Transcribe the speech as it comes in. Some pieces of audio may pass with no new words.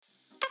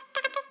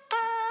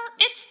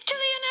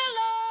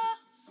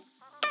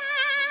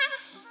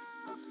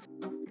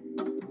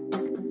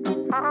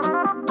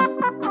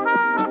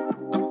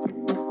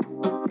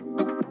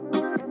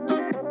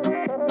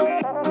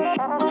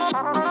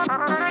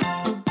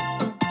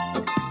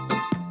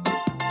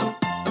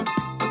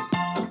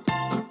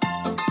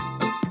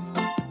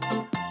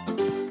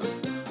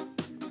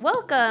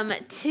Welcome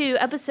to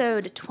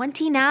episode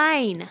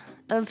 29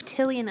 of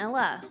Tilly and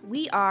Ella.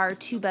 We are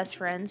two best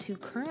friends who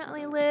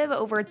currently live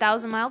over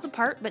 1,000 miles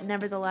apart, but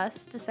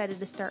nevertheless decided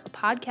to start a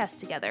podcast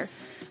together.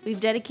 We've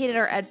dedicated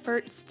our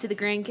efforts to the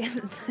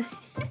grandkids.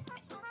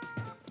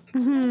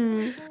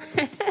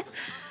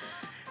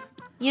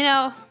 You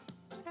know,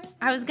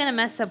 I was going to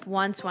mess up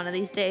once one of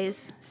these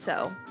days,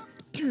 so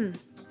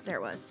there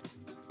it was.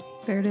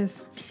 There it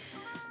is.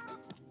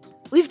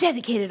 We've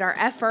dedicated our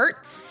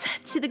efforts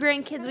to the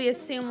grandkids we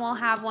assume we'll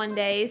have one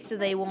day so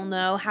they will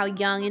know how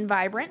young and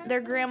vibrant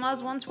their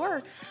grandmas once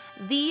were.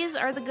 These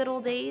are the good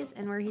old days,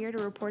 and we're here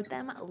to report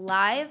them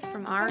live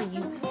from our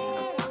youth.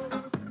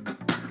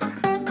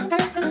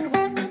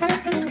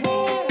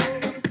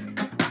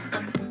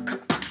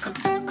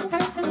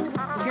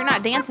 If you're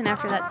not dancing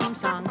after that theme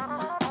song,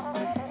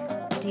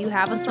 do you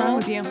have a soul?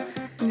 What's wrong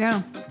with you?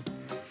 Yeah.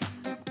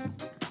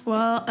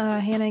 Well,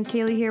 Hannah and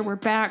Kaylee here. We're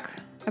back.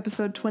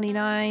 Episode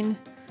 29,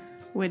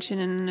 which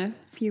in a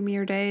few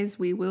mere days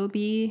we will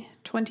be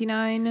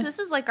 29. So this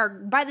is like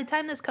by the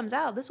time this comes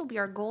out, this will be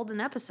our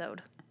golden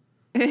episode.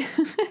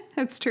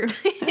 That's true.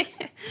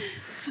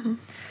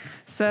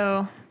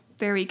 So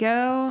there we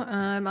go.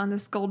 On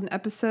this golden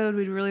episode,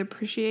 we'd really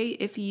appreciate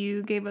if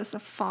you gave us a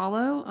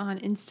follow on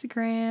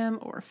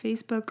Instagram or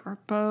Facebook or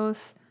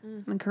both.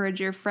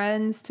 Encourage your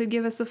friends to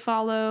give us a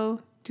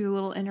follow, do a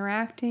little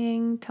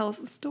interacting, tell us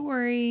a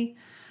story.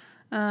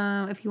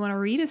 If you want to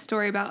read a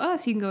story about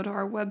us, you can go to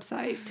our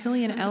website,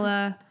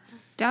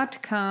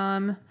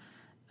 tillyandella.com.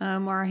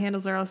 Our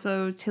handles are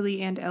also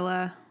Tilly and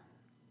Ella,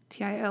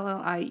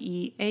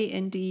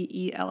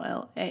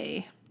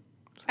 TILLIEANDELLA.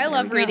 I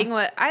love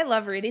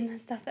reading the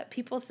stuff that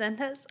people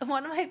send us.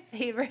 One of my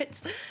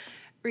favorites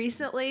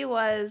recently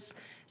was,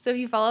 so if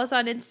you follow us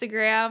on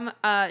Instagram,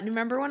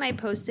 remember when I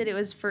posted it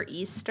was for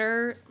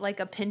Easter, like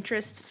a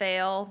Pinterest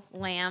fail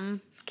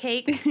lamb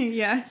cake?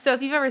 Yeah. So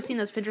if you've ever seen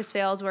those Pinterest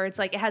fails where it's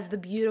like it has the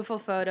beautiful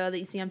photo that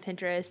you see on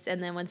Pinterest,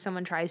 and then when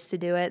someone tries to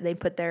do it, they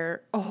put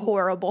their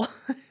horrible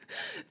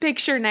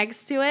picture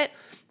next to it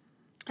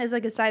as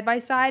like a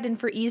side-by-side. And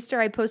for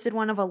Easter, I posted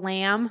one of a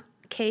lamb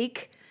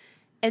cake,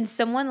 and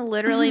someone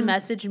literally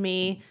messaged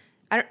me.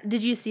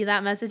 Did you see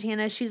that message,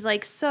 Hannah? She's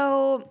like,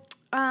 so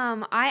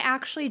I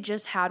actually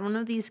just had one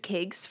of these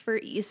cakes for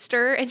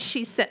Easter, and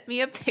she sent me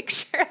a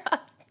picture of it.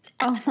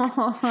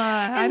 Oh,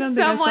 I don't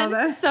think I saw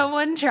that.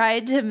 Someone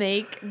tried to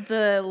make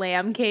the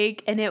lamb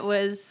cake, and it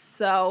was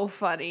so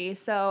funny.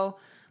 So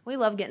we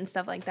love getting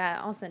stuff like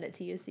that. I'll send it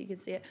to you so you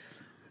can see it.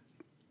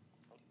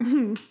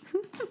 It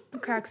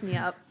cracks me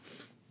up.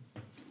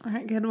 All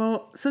right, good.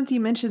 Well, since you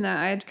mentioned that,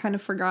 I had kind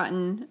of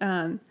forgotten.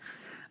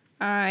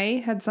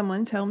 I had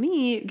someone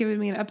giving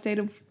me an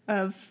update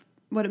of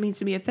what it means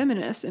to be a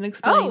feminist and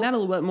explaining that a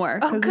little bit more.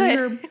 Because we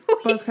were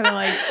both kind of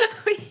like,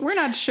 we're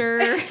not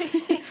sure.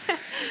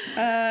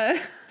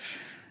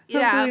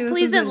 Yeah,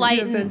 please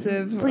enlighten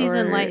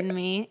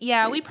me.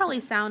 Yeah, we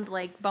probably sound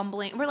like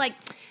bumbling. We're like,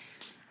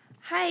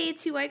 hi,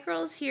 two white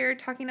girls here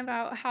talking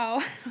about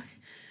how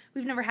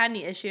we've never had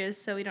any issues,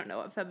 so we don't know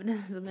what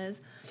feminism is.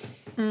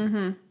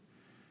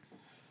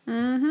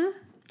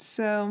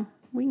 So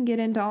we can get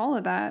into all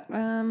of that.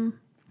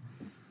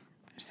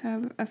 Just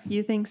have a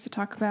few things to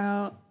talk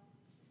about.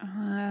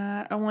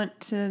 I want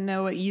to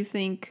know what you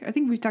think. I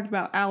think we've talked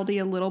about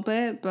Aldi a little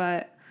bit,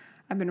 but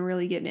I've been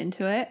really getting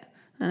into it,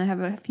 and I have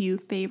a few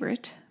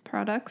favorite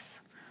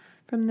products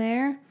from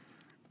there.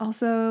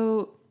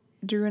 Also,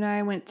 Drew and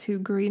I went to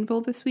Greenville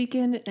this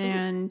weekend,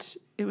 and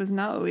it was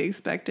not what we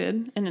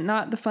expected. And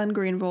not the fun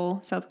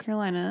Greenville, South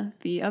Carolina,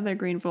 the other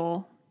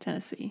Greenville,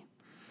 Tennessee.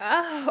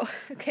 Oh,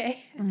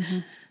 okay.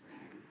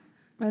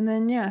 And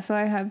then, so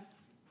I have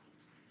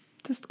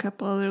just a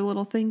couple other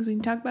little things we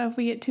can talk about if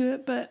we get to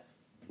it, but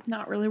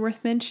not really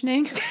worth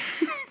mentioning.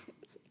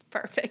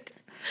 Perfect.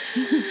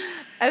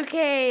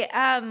 Okay,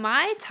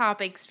 my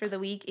topics for the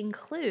week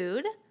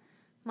include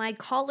my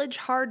college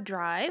hard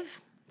drive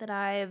that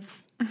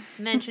I've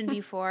mentioned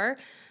before,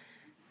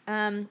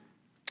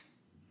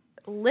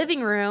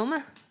 living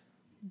room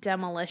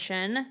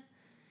demolition,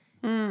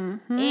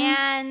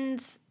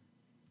 and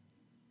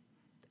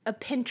a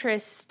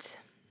Pinterest.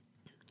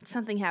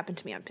 Something happened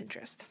to me on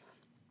Pinterest.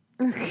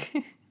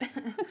 Okay.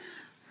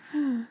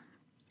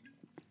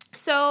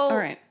 So, all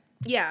right.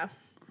 Yeah.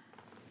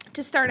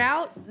 To start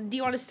out, do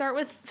you want to start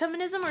with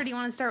feminism or do you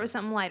want to start with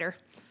something lighter?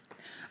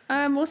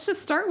 Let's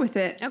just start with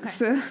it. Okay.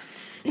 So.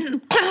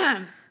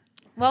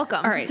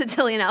 Welcome to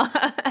Tilly and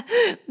Ella.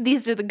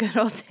 These are the good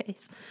old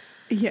days.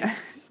 Yeah.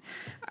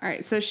 All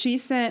right. So she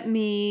sent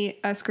me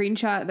a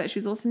screenshot that she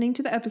was listening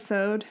to the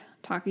episode,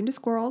 Talking to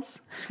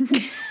Squirrels.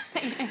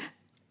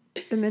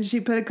 And then she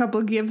put a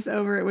couple GIFs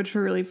over it, which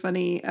were really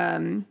funny.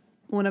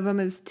 One of them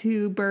is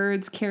two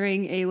birds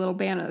carrying a little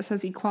banner that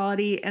says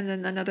equality, and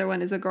then another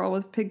one is a girl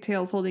with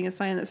pigtails holding a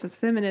sign that says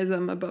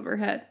feminism above her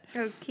head.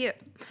 Oh, cute.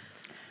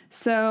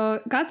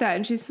 So got that,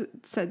 and she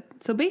said,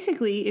 so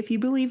basically, if you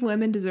believe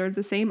women deserve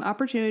the same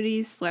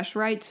opportunities /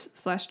 rights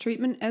 /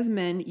 treatment as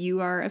men, you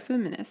are a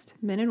feminist.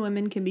 Men and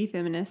women can be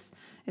feminists.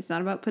 It's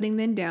not about putting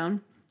men down,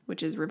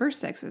 which is reverse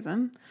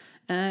sexism.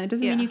 It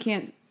doesn't mean you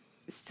can't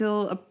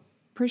still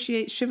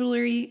appreciate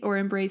chivalry or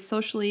embrace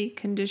socially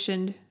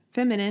conditioned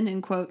feminine,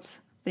 in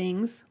quotes,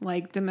 things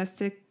like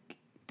domesticity.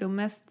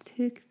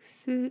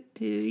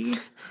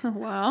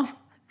 Wow.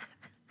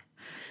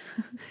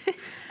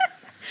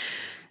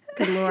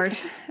 Good Lord.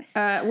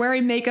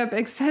 Wearing makeup,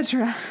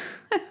 etc.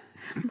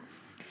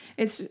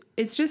 It's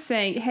just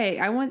saying, hey,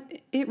 I want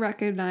it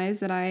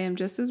recognized that I am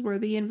just as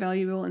worthy and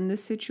valuable in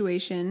this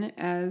situation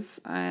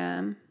as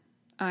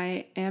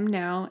I am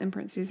now, in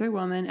parentheses, a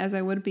woman, as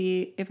I would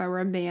be if I were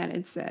a man,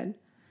 it said.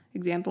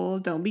 Example,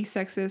 don't be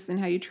sexist in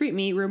how you treat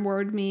me,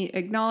 reward me,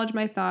 acknowledge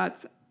my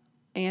thoughts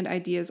and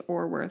ideas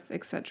or worth,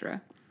 etc.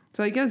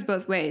 So it goes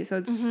both ways. So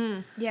it's,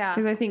 yeah.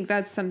 Because I think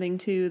that's something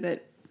too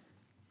that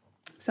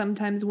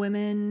sometimes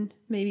women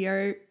maybe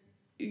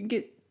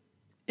get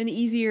an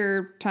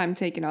easier time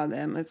taken on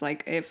them. It's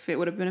like if it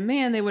would have been a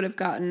man, they would have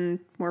gotten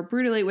more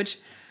brutally, which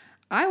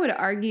I would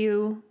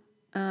argue,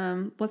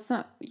 let's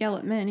not yell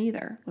at men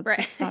either. Let's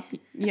just stop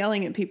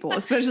yelling at people,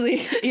 especially,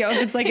 if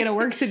it's like in a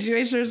work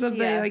situation or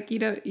something, like,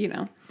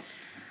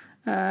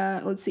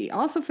 let's see.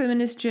 Also,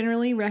 feminists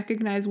generally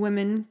recognize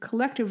women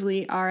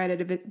collectively are at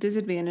a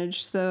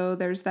disadvantage. So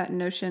there's that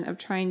notion of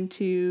trying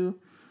to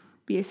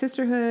be a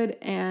sisterhood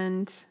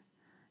and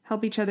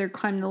help each other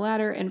climb the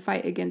ladder and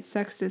fight against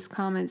sexist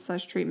comments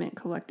 / treatment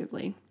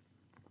collectively.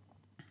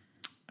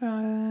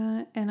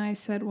 And I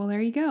said, well, there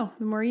you go.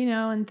 The more you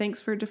know, and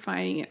thanks for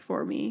defining it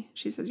for me.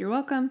 She says, you're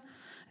welcome.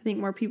 I think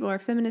more people are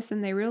feminists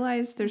than they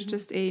realize. There's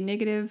just a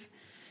negative,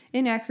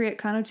 inaccurate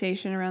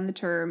connotation around the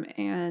term,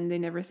 and they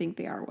never think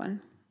they are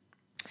one.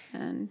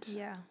 And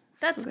yeah,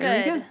 that's so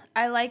good.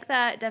 I like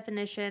that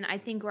definition. I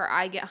think where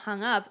I get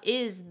hung up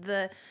is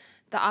the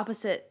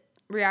opposite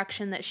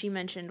reaction that she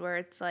mentioned, where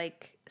it's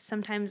like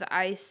sometimes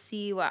I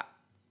see what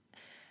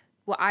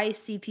I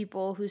see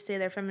people who say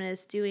they're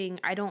feminists doing,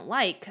 I don't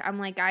like. I'm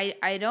like,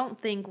 I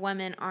don't think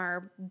women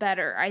are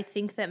better. I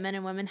think that men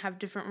and women have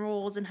different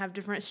roles and have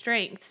different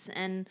strengths,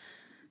 and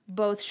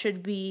both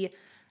should be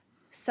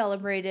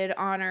celebrated,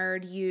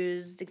 honored,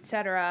 used,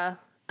 etc.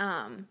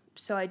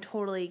 So I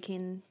totally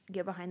can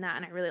get behind that,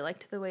 and I really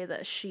liked the way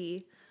that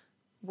she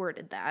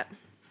worded that.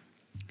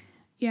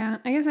 Yeah,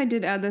 I guess I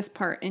did add this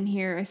part in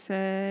here. I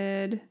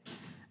said,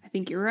 I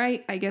think you're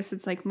right. I guess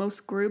it's like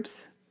most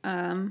groups,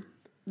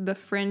 the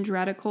fringe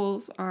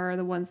radicals are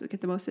the ones that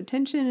get the most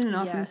attention and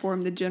often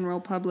form the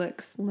general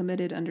public's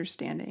limited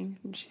understanding.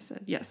 And she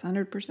said, yes,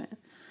 100%.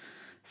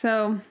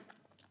 So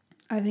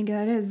I think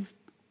that is,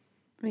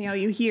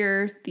 you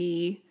hear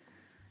the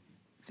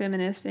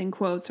feminists, in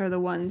quotes, are the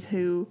ones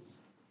who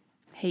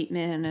hate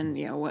men and,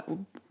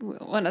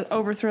 want to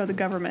overthrow the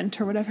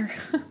government or whatever.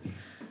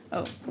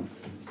 Oh,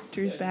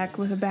 Drew's back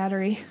with a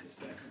battery.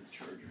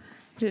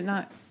 Did it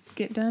not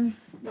get done?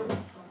 All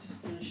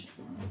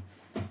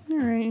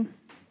right.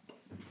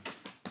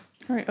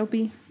 All right,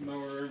 Opie.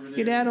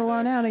 Skedaddle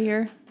on out of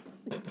here.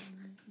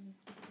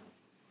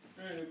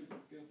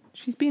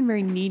 She's being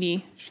very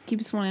needy. She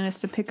keeps wanting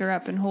us to pick her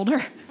up and hold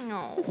her.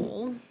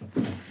 Oh.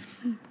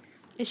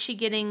 Is she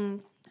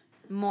getting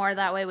more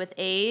that way with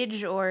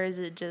age, or is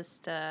it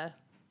just I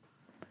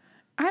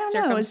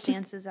don't know. It's just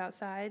circumstances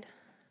outside?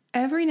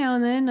 Every now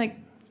and then, like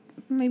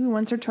maybe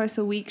once or twice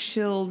a week,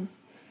 she'll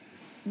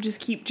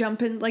just keep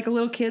jumping like a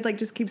little kid, like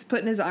just keeps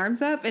putting his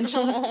arms up, and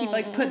she'll just keep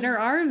like putting her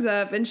arms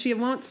up, and she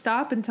won't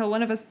stop until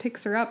one of us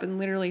picks her up and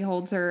literally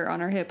holds her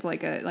on her hip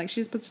like she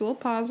just puts her little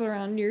paws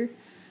around your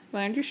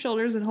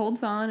shoulders and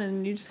holds on,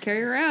 and you just carry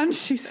her around.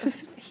 She's so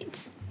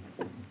sweet.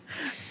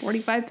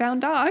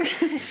 45-pound dog.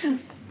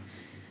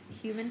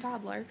 Human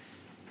toddler.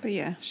 But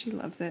yeah, she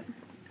loves it.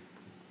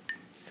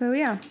 So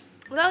yeah.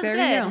 Well, that was there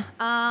good. You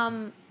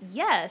go.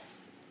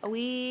 Yes.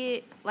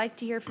 We like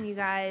to hear from you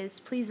guys.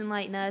 Please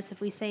enlighten us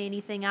if we say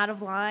anything out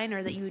of line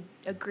or that you would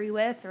agree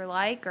with or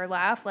like or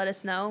laugh. Let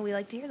us know. We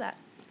like to hear that.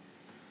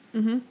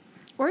 Mm-hmm.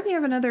 Or if you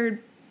have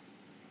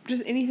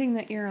just anything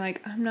that you're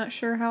like, I'm not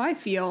sure how I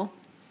feel.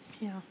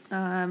 Yeah.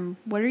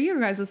 What are your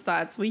guys'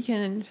 thoughts? We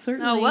can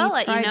certainly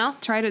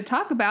try to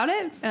talk about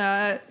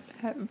it.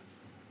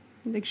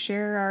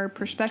 Share our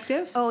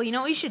perspective. Oh, you know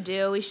what we should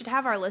do? We should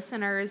have our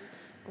listeners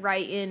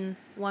write in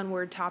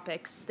one-word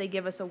topics. They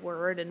give us a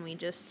word and we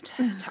just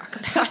talk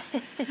about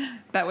it.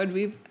 That would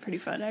be pretty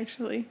fun,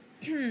 actually.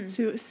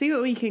 So see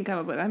what we can come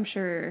up with. I'm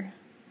sure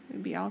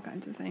it'd be all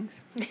kinds of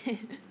things.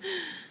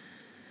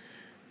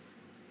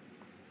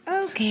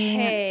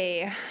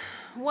 Okay.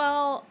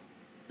 Well,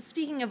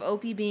 speaking of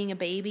Opie being a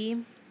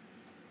baby,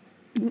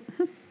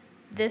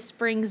 this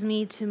brings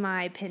me to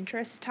my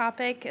Pinterest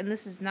topic, and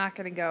this is not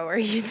going to go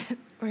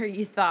where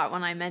you thought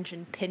when I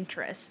mentioned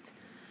Pinterest.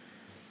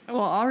 Well,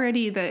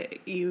 already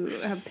that you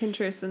have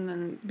Pinterest and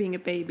then being a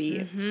baby,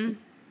 it's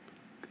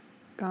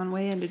gone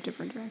way in a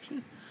different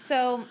direction.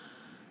 So,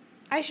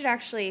 I should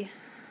actually...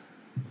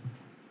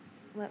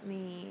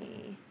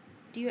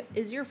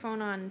 Is your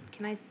phone on?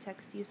 Can I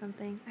text you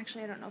something?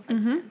 Actually, I don't know if I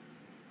can.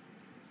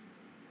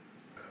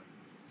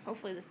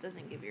 Hopefully this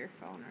doesn't give your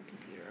phone or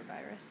computer a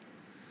virus.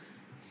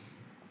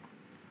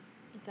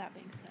 With that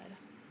being said.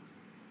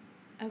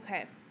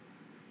 Okay.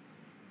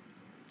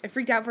 I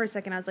freaked out for a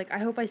second. I was like, I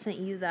hope I sent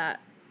you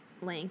that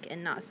link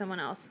and not someone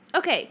else.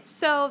 Okay,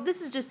 so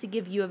this is just to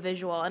give you a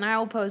visual, and I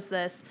will post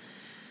this.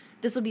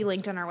 This will be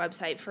linked on our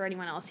website for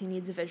anyone else who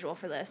needs a visual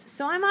for this.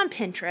 So I'm on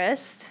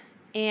Pinterest,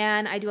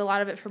 and I do a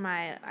lot of it for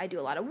I do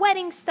a lot of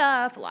wedding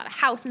stuff, a lot of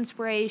house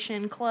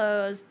inspiration,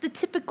 clothes, the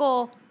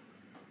typical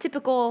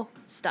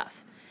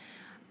stuff.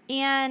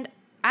 And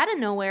out of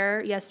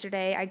nowhere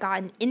yesterday, I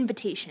got an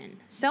invitation.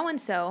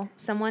 So-and-so,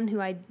 someone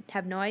who I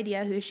have no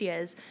idea who she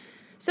is,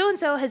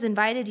 so-and-so has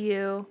invited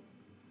you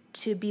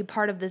to be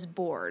part of this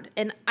board.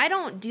 And I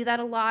don't do that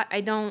a lot.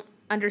 I don't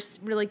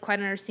really quite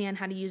understand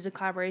how to use the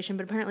collaboration,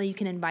 but apparently you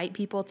can invite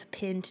people to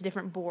pin to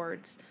different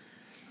boards.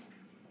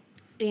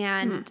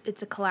 And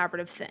it's a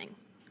collaborative thing.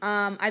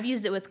 I've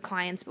used it with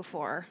clients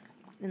before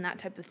and that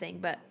type of thing,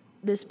 but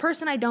this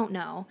person I don't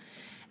know.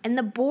 And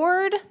the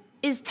board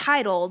is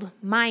titled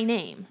My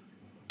Name,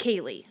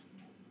 Kaylee.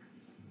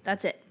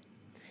 That's it.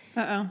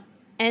 Uh-oh.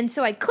 And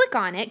so I click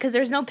on it because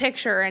there's no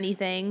picture or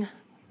anything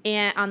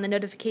and on the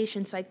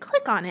notification. So I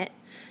click on it.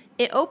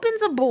 It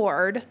opens a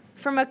board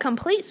from a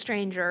complete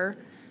stranger.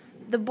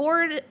 The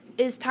board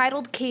is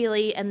titled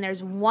Kaylee, and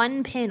there's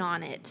one pin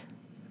on it.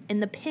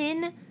 And the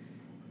pin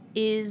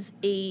is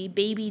a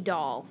baby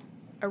doll,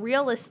 a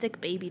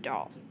realistic baby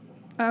doll.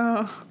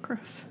 Oh,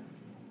 gross.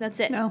 That's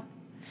it. No.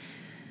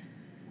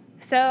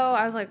 So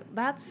I was like,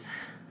 that's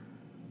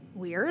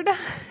weird.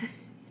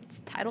 It's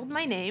titled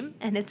My Name,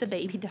 and it's a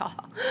baby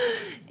doll.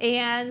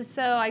 And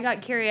so I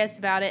got curious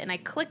about it, and I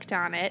clicked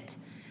on it.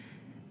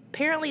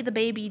 Apparently the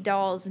baby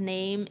doll's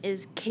name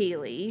is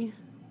Kaylee.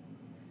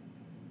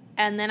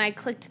 And then I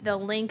clicked the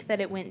link that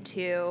it went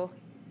to,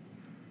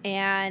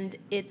 and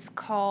it's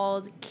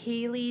called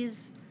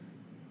Kaylee's...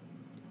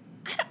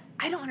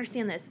 I don't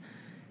understand this.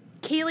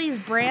 Kaylee's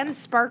brand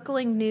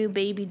sparkling new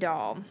baby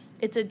doll.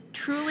 It's a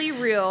truly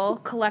real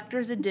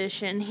collector's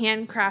edition,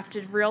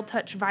 handcrafted, real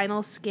touch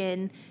vinyl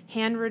skin,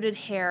 hand-rooted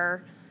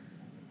hair.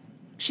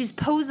 She's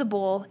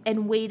posable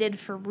and weighted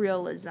for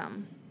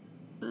realism.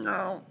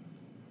 No.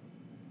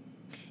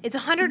 It's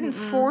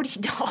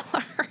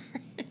 $140.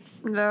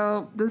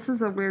 No, this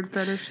is a weird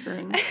fetish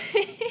thing.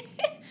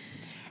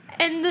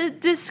 And the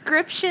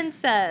description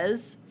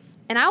says,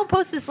 and I'll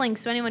post this link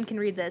so anyone can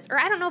read this, or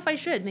I don't know if I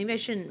should. Maybe I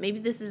shouldn't. Maybe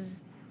this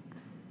is...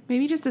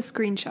 Maybe just a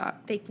screenshot.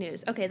 Fake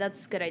news. Okay,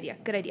 that's a good idea.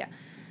 Good idea.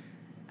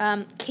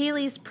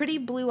 Kaylee's pretty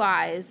blue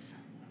eyes,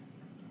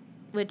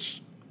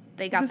 which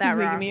they got that wrong.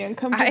 This is making me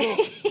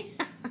uncomfortable.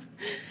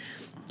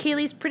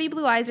 Kaylee's pretty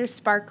blue eyes are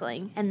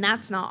sparkling, and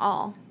that's not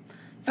all.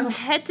 From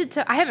head to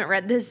toe, I haven't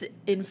read this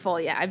in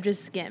full yet. I've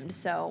just skimmed,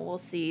 so we'll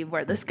see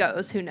where this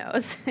goes. Who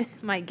knows?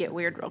 Might get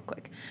weird real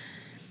quick.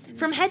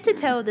 From head to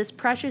toe, this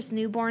precious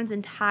newborn's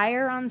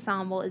entire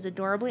ensemble is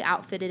adorably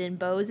outfitted in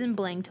bows and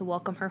bling to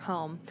welcome her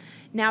home.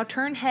 Now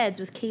turn heads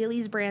with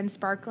Kaylee's brand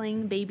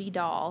sparkling baby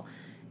doll,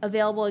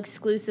 available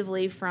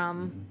exclusively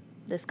from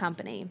this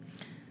company.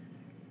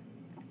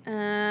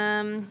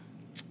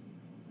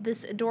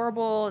 This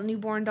adorable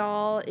newborn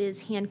doll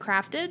is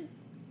handcrafted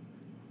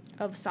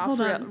of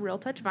soft real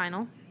touch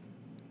vinyl.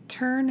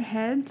 Turn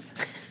heads?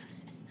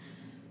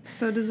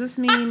 So does this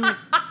mean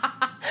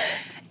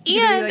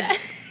And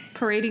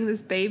parading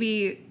this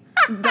baby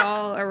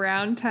doll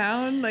around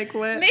town? Like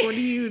where are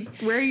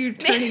you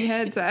turning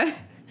heads at?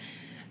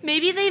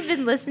 Maybe they've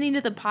been listening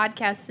to the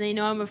podcast and they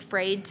know I'm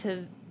afraid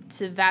to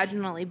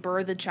vaginally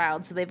birth a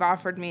child, so they've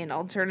offered me an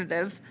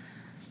alternative.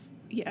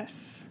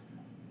 Yes.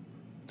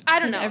 I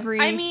don't know.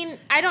 I mean,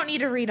 I don't need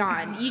to read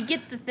on. You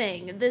get the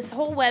thing. This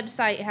whole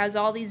website has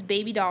all these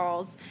baby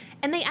dolls,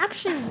 and they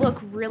actually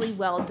look really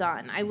well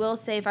done. I will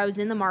say, if I was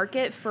in the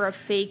market for a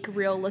fake,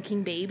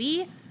 real-looking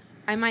baby,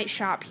 I might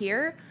shop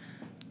here.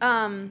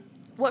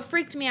 What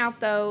freaked me out,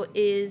 though,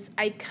 is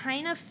I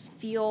kind of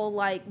feel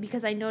like,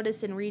 because I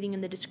noticed in reading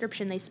in the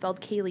description, they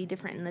spelled Kaylee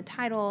different in the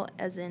title,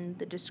 as in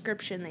the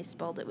description, they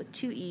spelled it with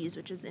 2 E's,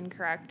 which is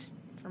incorrect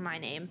for my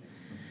name.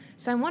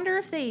 So I wonder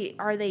if they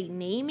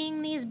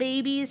naming these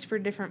babies for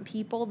different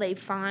people they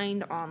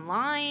find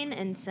online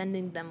and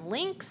sending them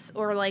links,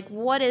 or like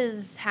what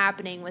is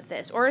happening with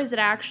this? Or is it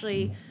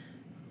actually,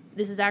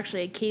 this is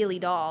actually a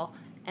Kaylee doll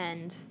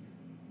and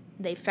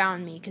they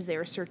found me because they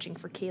were searching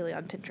for Kaylee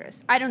on Pinterest.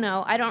 I don't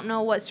know. I don't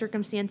know what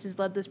circumstances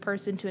led this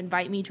person to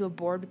invite me to a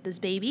board with this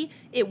baby.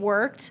 It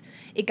worked.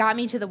 It got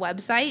me to the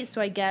website,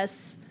 so I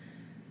guess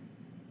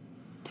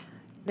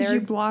Did you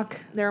block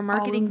they're a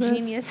marketing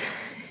genius.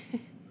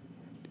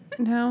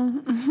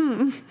 No.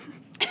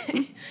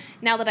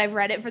 Now that I've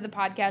read it for the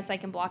podcast, I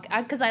can block it.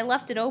 Because I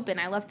left it open.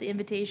 I left the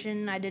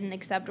invitation. I didn't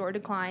accept or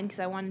decline because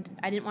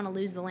I didn't want to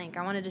lose the link.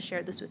 I wanted to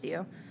share this with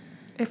you.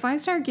 If I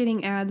start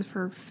getting ads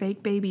for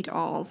fake baby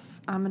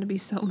dolls, I'm going to be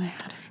so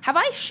mad. Have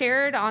I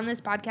shared on this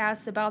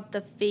podcast about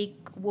the fake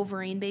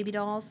Wolverine baby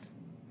dolls?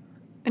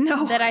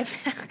 No. That I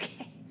found?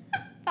 Okay.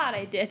 Thought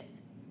I did.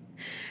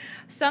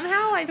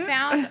 Somehow I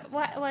found,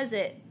 what was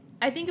it?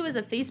 I think it was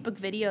a Facebook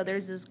video.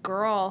 There's this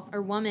girl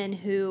or woman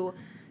who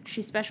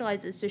she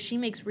specializes. So she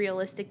makes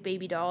realistic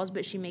baby dolls,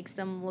 but she makes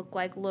them look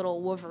like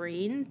little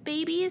Wolverine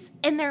babies.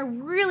 And they're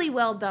really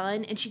well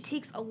done. And she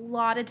takes a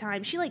lot of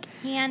time. She like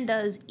hand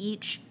does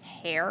each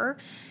hair.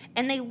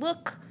 And they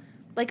look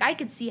like, I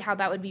could see how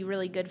that would be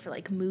really good for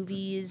like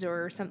movies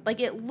or something. Like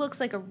it looks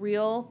like a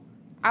real,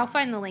 I'll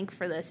find the link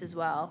for this as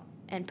well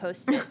and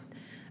post it.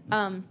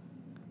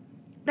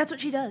 That's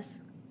what she does.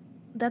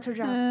 That's her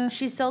job.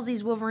 She sells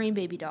these Wolverine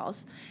baby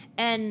dolls.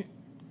 And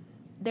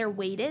they're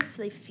weighted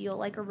so they feel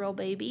like a real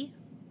baby.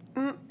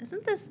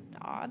 Isn't this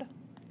odd?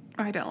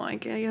 I don't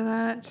like any of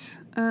that.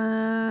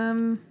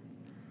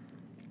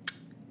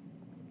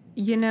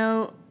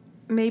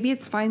 Maybe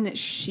it's fine that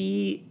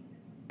she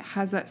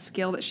has that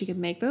skill that she could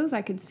make those.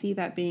 I could see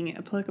that being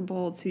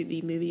applicable to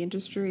the movie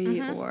industry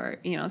or,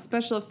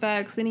 special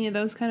effects, any of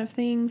those kind of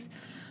things.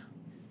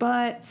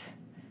 But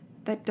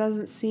that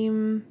doesn't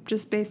seem,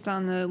 just based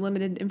on the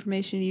limited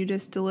information you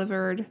just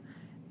delivered,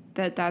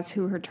 that's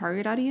who her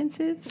target audience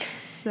is.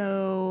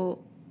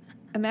 So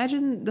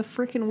imagine the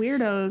freaking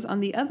weirdos on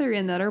the other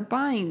end that are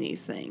buying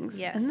these things.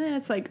 Yes. And then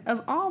it's like,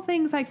 of all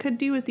things I could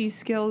do with these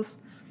skills,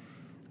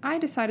 I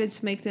decided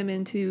to make them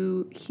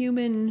into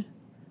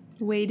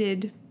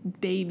human-weighted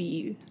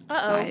baby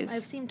size.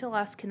 I've seemed to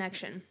lost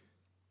connection.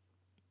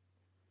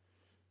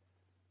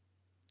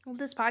 Well,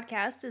 this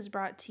podcast is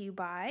brought to you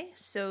by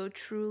So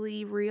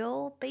Truly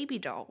Real Baby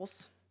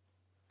Dolls.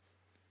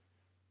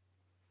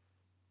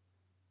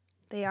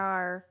 They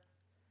are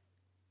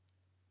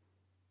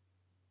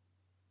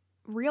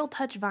real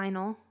touch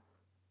vinyl.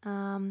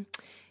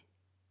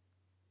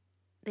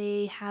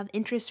 They have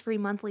interest-free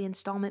monthly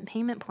installment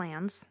payment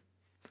plans.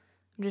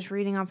 I'm just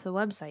reading off the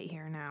website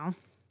here now.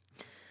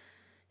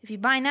 If you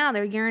buy now,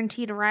 they're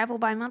guaranteed arrival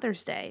by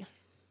Mother's Day,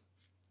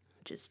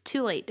 which is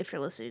too late if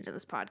you're listening to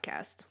this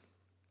podcast.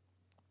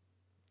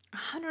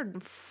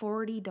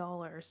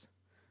 $140.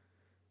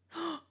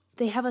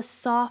 They have a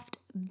soft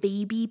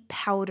baby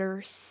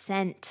powder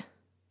scent.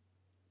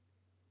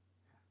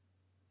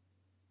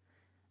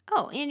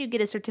 Oh, and you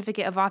get a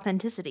certificate of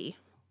authenticity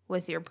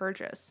with your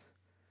purchase.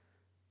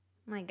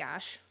 My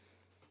gosh.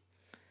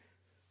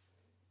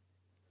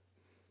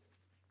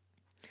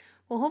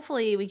 Well,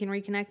 hopefully we can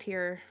reconnect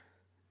here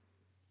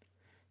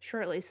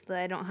shortly so that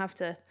I don't have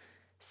to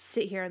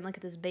sit here and look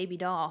at this baby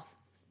doll.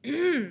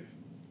 Yikes.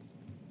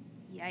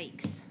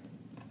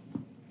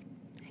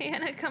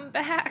 Hannah, come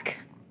back.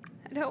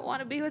 I don't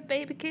want to be with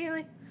baby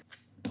Kaylee.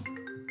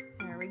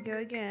 There we go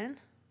again.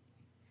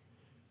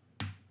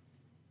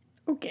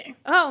 Okay.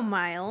 Oh,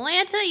 my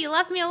Lanta, you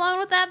left me alone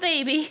with that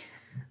baby.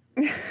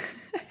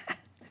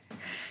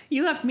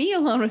 You left me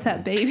alone with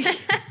that baby.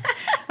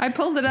 I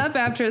pulled it up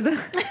after the...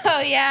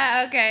 Oh,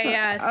 yeah, okay,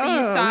 yeah. So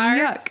you saw her?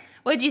 Yuck.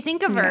 What'd you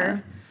think of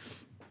her?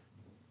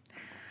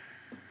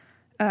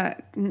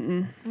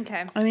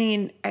 Okay. I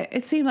mean,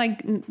 it seemed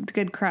like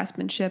good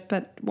craftsmanship,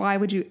 but why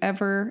would you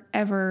ever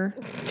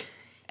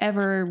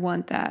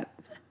want that?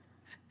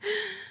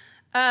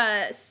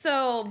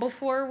 So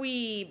before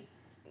we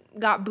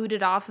got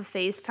booted off of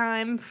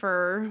FaceTime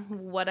for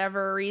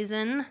whatever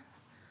reason,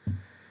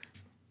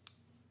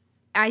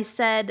 I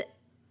said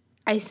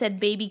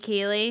baby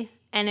Kaylee,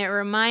 and it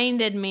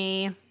reminded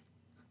me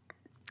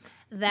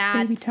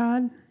that Baby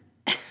Todd?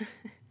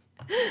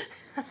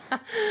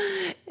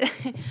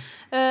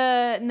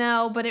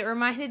 No, but it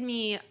reminded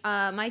me,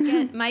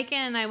 Micah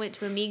and I went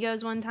to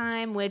Amigos one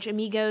time, which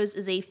Amigos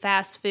is a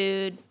fast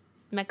food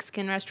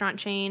Mexican restaurant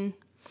chain.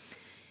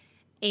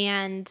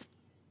 And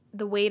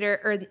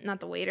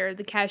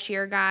the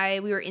cashier guy,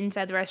 we were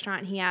inside the restaurant,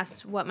 and he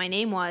asked what my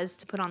name was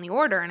to put on the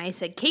order, and I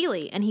said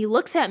Kaylee, and he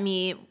looks at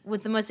me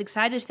with the most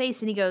excited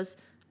face, and he goes,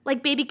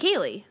 like baby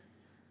Kaylee.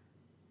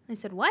 I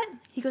said, what?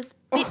 He goes,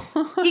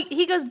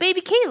 he goes,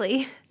 baby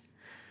Kaylee.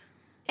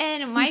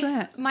 And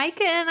Micah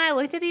and I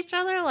looked at each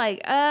other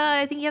like,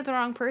 I think you have the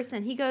wrong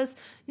person. He goes,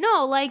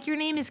 no, like your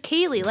name is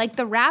Kaylee, like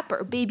the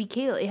rapper, Baby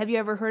Kaylee. Have you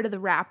ever heard of the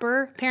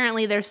rapper?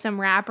 Apparently there's some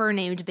rapper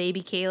named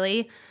Baby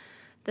Kaylee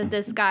that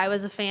this guy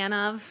was a fan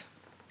of.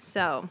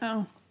 So.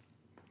 Oh.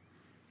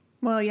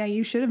 Well, yeah,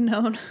 you should have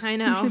known. I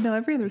know. You should know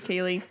every other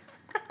Kaylee.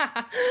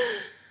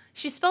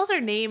 She spells her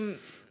name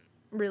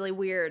really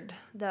weird,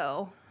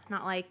 though.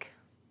 Not like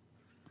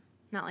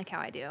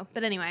how I do.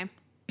 But anyway.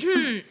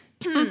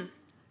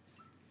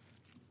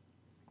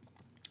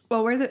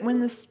 Well, when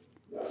this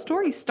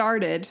story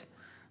started,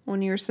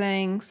 when you were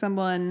saying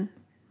someone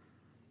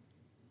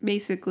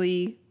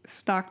basically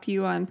stalked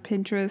you on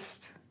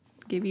Pinterest,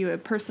 gave you a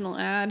personal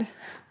ad.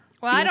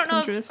 Well, I don't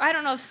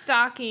know if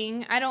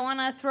stalking. I don't want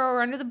to throw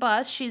her under the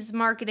bus. She's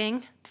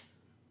marketing.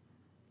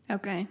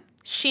 Okay.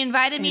 She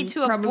invited me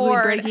to a board.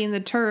 Probably breaking the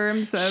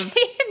terms of.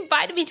 She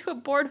invited me to a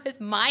board with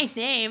my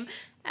name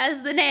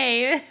as the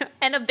name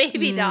and a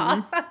baby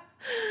doll.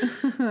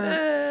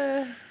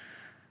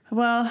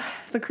 Well,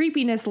 the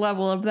creepiness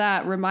level of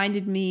that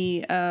reminded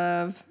me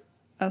of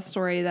a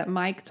story that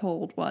Mike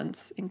told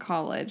once in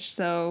college.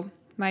 So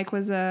Mike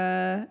was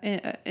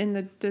in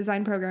the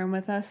design program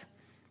with us.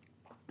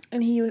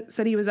 And he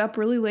said he was up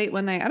really late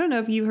one night. I don't know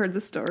if you heard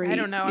the story. I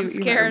don't know. I'm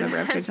scared.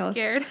 I'm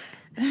scared.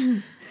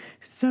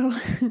 So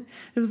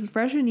it was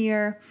freshman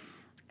year,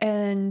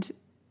 and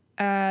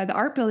the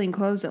art building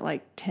closed at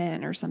like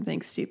 10 or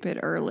something stupid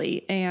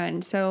early.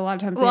 And so a lot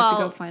of times they have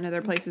to go find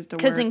other places to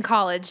work. Because in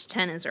college,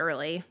 10 is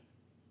early.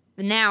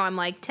 Now I'm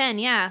like, 10,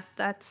 yeah,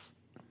 that's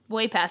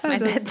way past my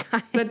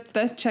bedtime. But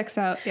that checks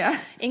out, yeah.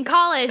 In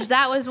college,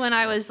 that was when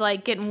I was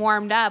like getting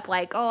warmed up,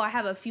 like, oh, I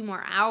have a few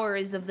more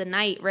hours of the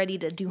night ready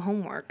to do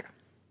homework.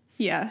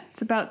 Yeah,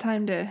 it's about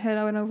time to head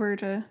on over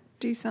to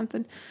do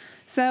something.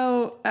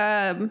 So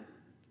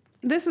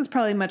this was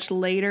probably much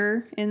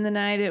later in the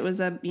night. It was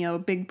a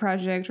big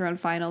project around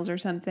finals or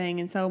something.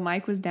 And so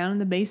Mike was down in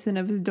the basement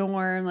of his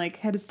dorm, like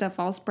had his stuff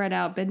all spread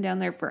out, been down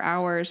there for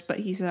hours. But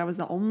he said I was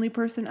the only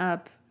person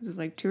up. It was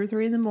like 2 or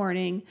 3 in the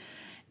morning.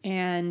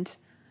 And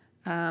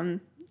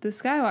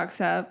this guy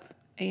walks up,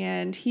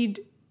 and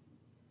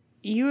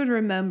you would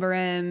remember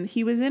him.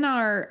 He was in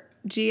our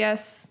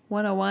GS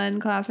 101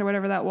 class or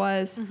whatever that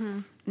was. Mm-hmm.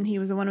 And he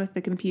was the one with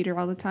the computer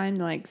all the time,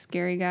 the like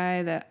scary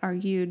guy that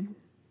argued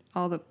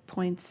all the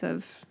points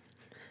of.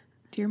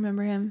 Do you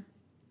remember him?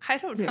 I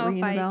don't know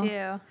if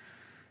I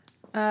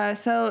do.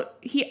 So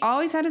he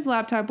always had his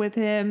laptop with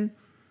him.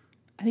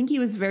 I think he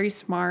was very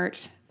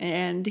smart,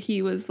 and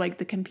he was like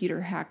the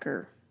computer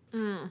hacker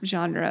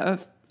genre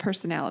of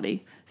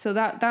personality. So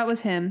that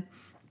was him.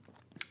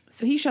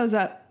 So he shows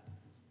up,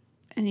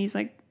 and he's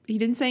like, he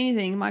didn't say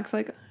anything. Mike's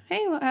like,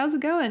 hey, how's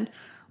it going?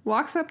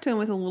 Walks up to him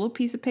with a little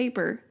piece of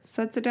paper,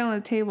 sets it down on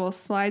the table,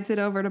 slides it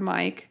over to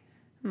Mike.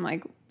 And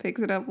Mike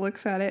picks it up,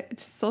 looks at it.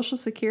 It's a social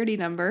security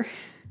number.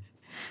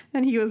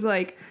 And he was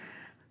like,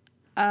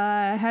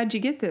 how'd you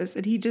get this?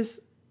 And he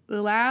just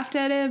laughed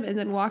at him and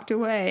then walked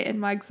away. And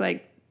Mike's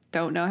like,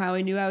 don't know how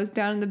he knew I was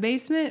down in the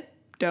basement.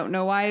 Don't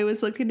know why he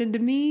was looking into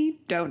me.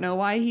 Don't know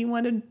why he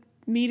wanted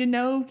me to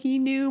know he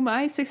knew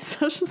my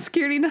social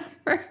security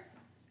number.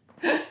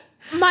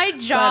 My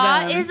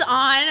jaw is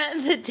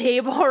on the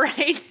table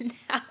right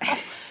now.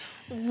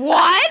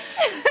 What?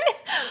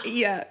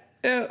 Yeah.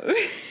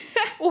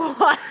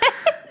 What?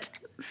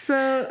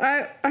 So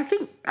I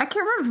think, I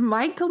can't remember if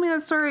Mike told me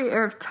that story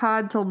or if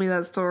Todd told me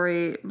that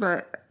story,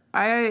 but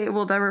I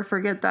will never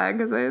forget that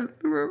because I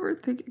remember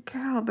thinking,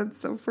 God, that's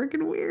so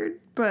freaking weird.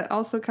 But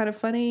also kind of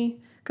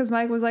funny because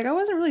Mike was like, I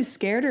wasn't really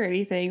scared or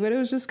anything, but it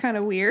was just kind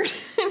of weird.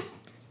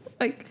 It's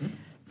like,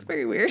 it's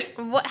very weird.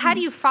 How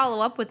do you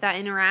follow up with that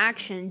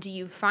interaction? Do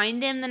you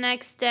find him the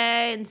next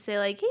day and say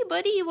like, hey,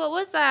 buddy, what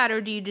was that?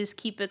 Or do you just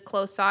keep a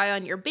close eye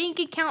on your bank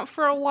account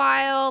for a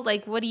while?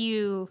 Like, how would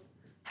you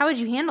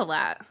handle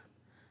that?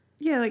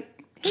 Yeah,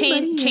 like,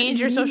 hey,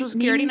 change your social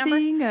security number?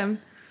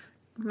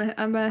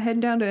 I'm heading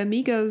down to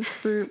Amigos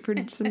for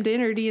some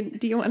dinner. Do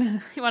you want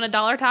to? You want a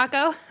dollar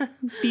taco?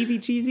 Beefy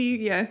cheesy,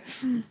 yeah.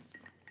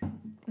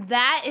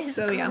 That is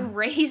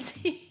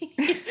crazy.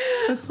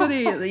 That's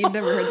funny that you've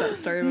never heard that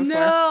story before.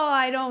 No,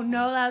 I don't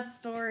know that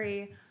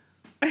story.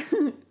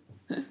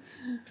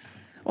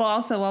 Well,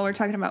 also, while we're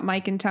talking about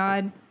Mike and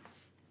Todd,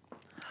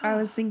 I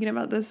was thinking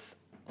about this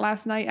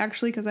last night,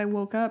 actually, because I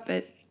woke up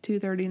at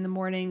 2:30 in the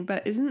morning.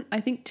 But I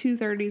think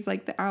 2:30 is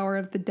like the hour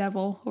of the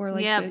devil or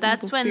like the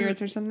evil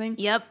spirits or something.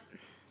 Yep.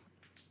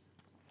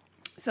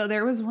 So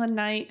there was one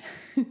night,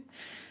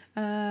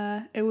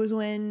 it was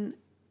when,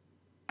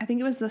 I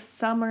think it was the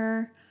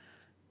summer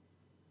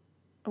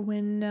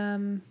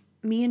when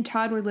me and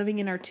Todd were living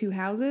in our 2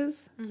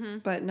 houses,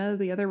 but none of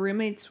the other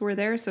roommates were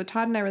there. So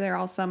Todd and I were there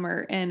all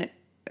summer, and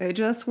it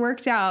just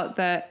worked out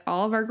that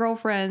all of our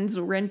girlfriends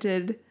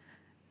rented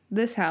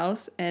this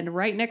house, and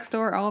right next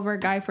door, all of our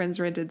guy friends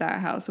rented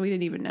that house. We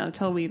didn't even know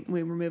until we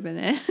were moving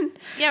in.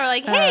 Yeah, we're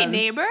like, hey,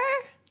 neighbor.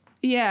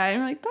 Yeah, and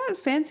we're like,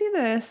 fancy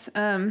this.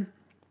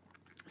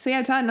 So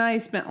yeah, Todd and I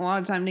spent a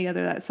lot of time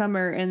together that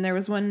summer, and there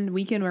was one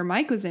weekend where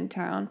Mike was in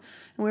town,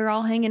 and we were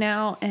all hanging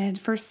out, and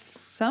for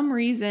some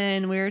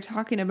reason, we were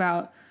talking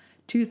about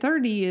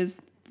 2:30 is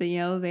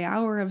the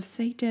hour of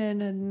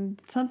Satan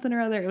and something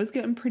or other. It was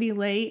getting pretty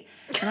late,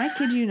 and I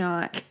kid you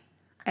not,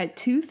 at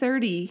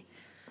 2:30,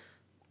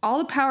 all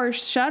the power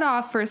shut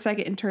off for a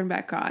second and turned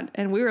back on,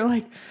 and we were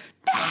like,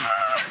 nah!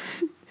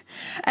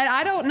 And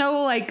I don't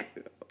know, like,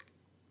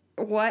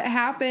 what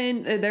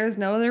happened. There's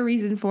no other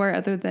reason for it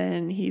other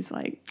than he's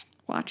like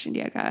watching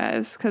you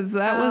guys, because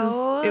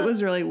it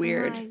was really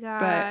weird. Oh my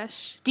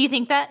gosh.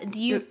 But do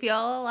you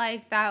feel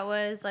like that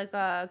was like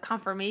a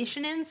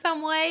confirmation in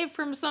some way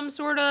from some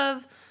sort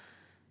of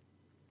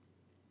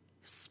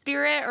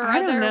spirit or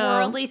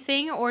otherworldly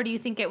thing, or do you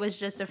think it was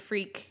just a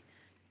freak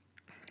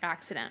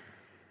accident?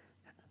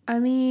 I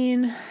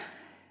mean,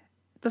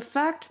 the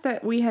fact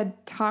that we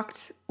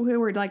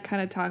were like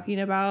kind of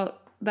talking about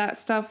that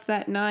stuff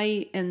that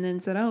night, and then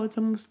said, oh, it's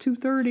almost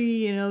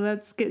 2:30,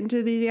 that's getting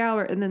to be the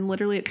hour. And then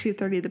literally at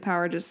 2:30, the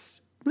power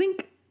just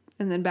blink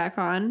and then back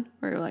on.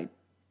 We're like,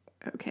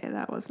 okay,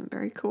 that wasn't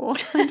very cool.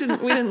 We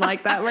didn't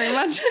like that very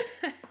much.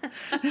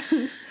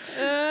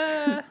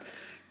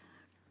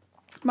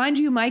 Mind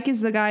you, Mike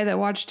is the guy that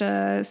watched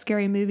a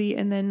scary movie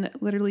and then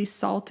literally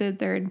salted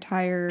their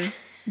entire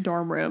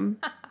dorm room.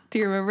 Do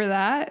you remember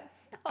that?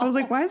 I was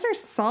like, why is there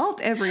salt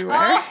everywhere?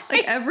 Oh.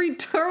 Like every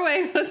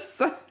doorway was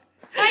salt.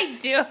 I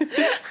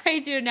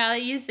do now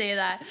that you say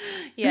that.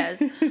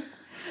 Yes.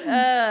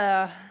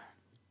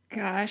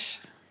 Gosh.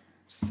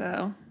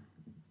 So,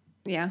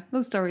 yeah,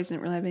 those stories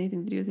didn't really have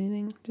anything to do with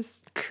anything.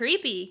 Just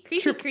creepy.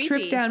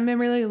 Trip down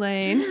memory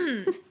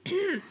lane.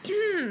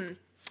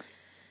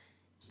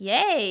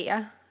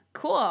 Yay.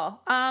 Cool.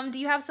 Do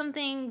you have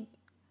something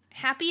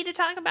happy to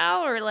talk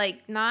about or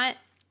like not?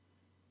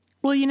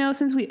 Well,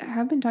 since we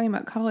have been talking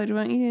about college,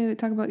 why don't you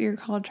talk about your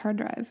college hard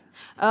drive?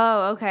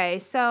 Oh, okay.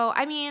 So,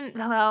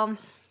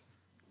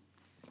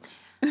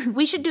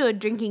 we should do a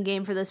drinking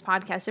game for this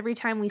podcast. Every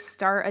time we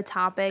start a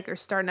topic or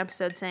start an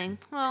episode saying,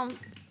 well,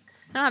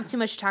 I don't have too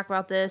much to talk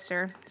about this,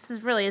 or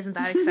this really isn't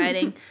that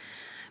exciting,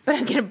 but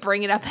I'm going to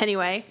bring it up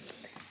anyway.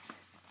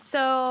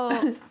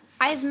 So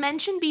I've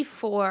mentioned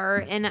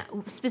before, and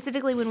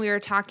specifically when we were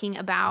talking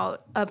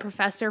about a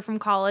professor from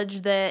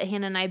college that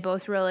Hannah and I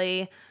both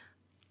really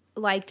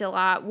liked a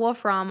lot,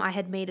 Wolfram, I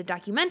had made a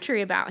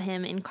documentary about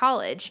him in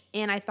college,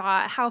 and I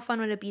thought, how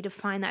fun would it be to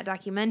find that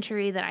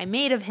documentary that I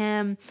made of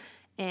him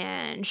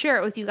and share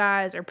it with you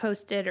guys or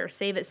post it or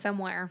save it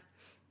somewhere.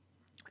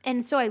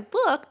 And so I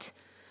looked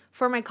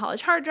for my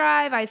college hard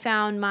drive. I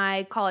found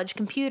my college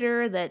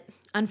computer that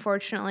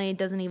unfortunately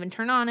doesn't even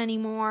turn on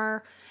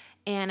anymore.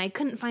 And I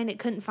couldn't find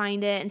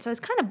it. And so I was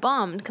kind of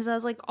bummed because I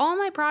was like, all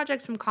my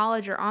projects from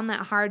college are on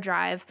that hard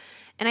drive.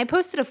 And I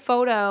posted a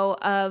photo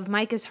of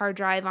Micah's hard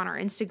drive on our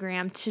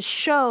Instagram to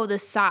show the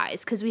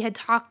size because we had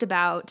talked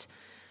about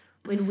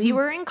when we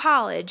were in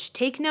college,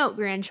 take note,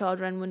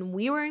 grandchildren, when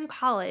we were in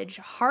college,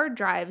 hard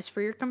drives for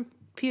your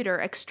computer,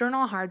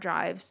 external hard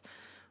drives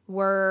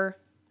were,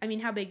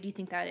 how big do you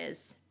think that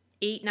is?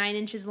 8-9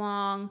 inches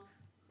long,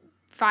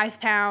 5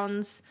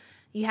 pounds.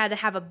 You had to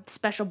have a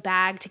special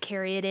bag to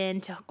carry it in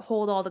to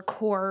hold all the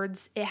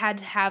cords. It had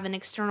to have an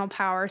external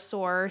power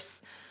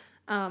source.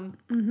 And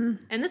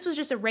this was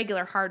just a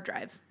regular hard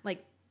drive.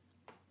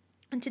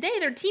 And today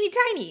they're teeny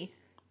tiny.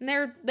 And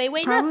they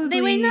weigh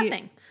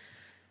nothing.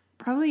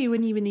 Probably you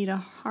wouldn't even need a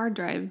hard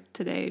drive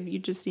today. You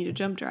just need a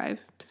jump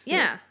drive.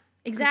 Yeah,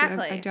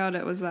 exactly. I doubt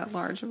it was that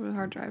large of a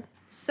hard drive.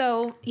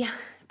 So, yeah,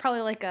 probably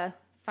like a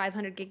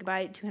 500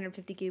 gigabyte,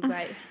 250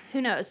 gigabyte.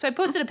 Who knows? So I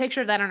posted a picture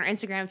of that on our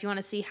Instagram if you want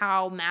to see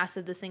how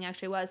massive this thing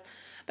actually was.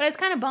 But I was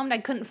kind of bummed I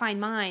couldn't find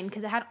mine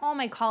because it had all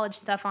my college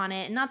stuff on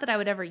it. And not that I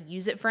would ever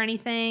use it for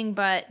anything,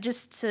 but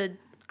just to,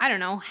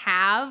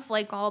 have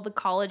all the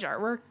college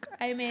artwork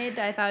I made.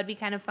 I thought would be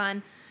kind of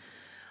fun.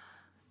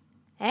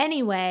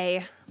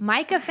 Anyway,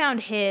 Micah found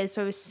his,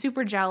 so I was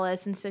super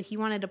jealous, and so he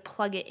wanted to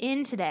plug it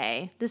in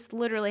today. This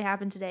literally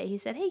happened today. He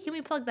said, hey, can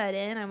we plug that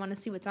in? I want to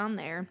see what's on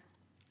there,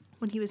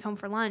 when he was home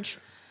for lunch.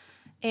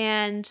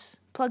 And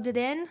plugged it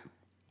in,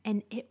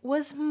 and it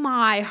was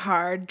my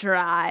hard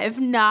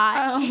drive,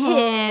 not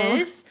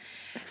his.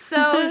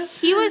 So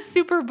he was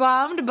super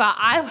bummed, but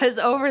I was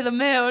over the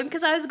moon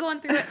because I was going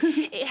through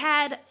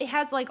it. It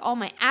has all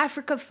my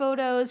Africa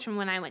photos from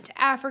when I went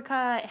to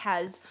Africa. It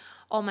has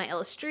all my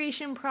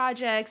illustration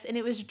projects, and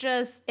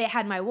it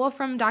had my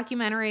Wolfram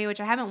documentary, which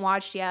I haven't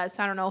watched yet,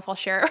 so I don't know if I'll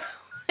share it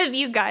with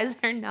you guys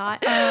or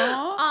not. But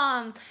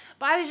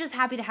I was just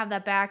happy to have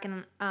that back,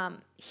 and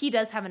he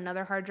does have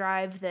another hard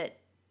drive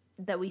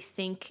that we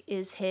think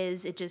is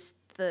his. It just,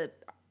 the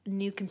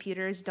new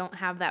computers don't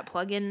have that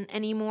plug-in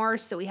anymore,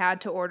 so we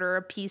had to order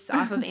a piece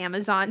off of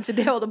Amazon to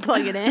be able to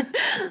plug it in.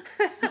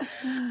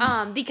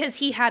 Because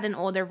he had an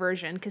older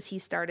version because he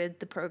started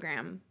the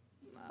program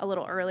a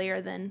little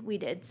earlier than we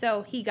did.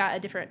 So he got a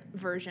different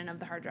version of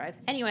the hard drive.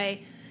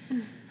 Anyway,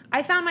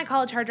 I found my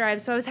college hard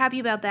drive, so I was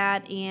happy about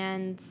that,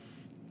 and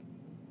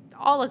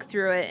I'll look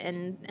through it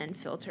and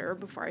filter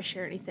before I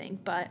share anything.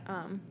 But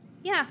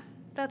yeah,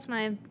 that's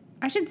my story.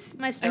 I should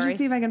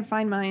see if I can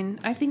find mine.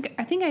 I think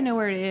I know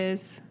where it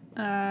is.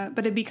 But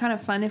it'd be kind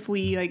of fun if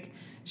we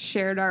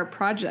shared our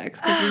projects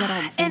because we had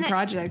all the same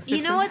projects.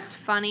 You know what's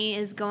funny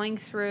is going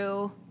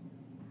through.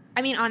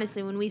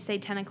 Honestly, when we say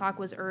 10 o'clock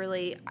was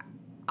early,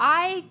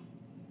 I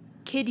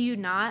kid you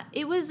not,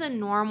 it was a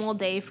normal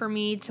day for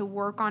me to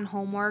work on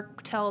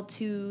homework till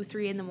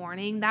 2-3 in the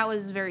morning. That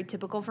was very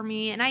typical for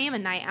me. And I am a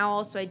night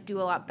owl, so I do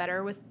a lot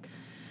better with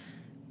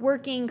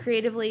working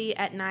creatively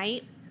at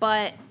night.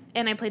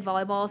 And I played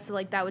volleyball,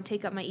 so that would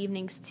take up my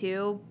evenings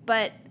too.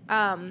 But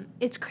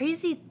it's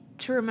crazy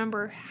to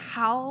remember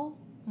how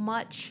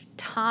much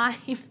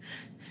time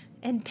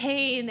and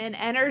pain and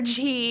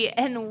energy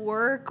and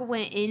work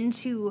went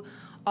into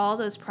all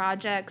those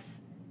projects.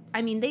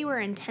 They were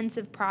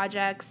intensive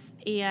projects,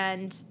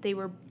 and they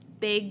were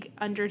big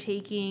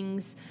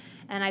undertakings,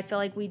 and I feel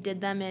like we did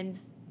them in,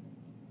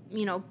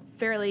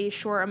 fairly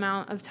short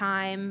amount of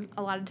time,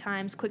 a lot of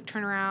times, quick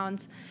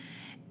turnarounds.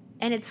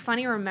 And it's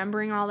funny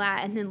remembering all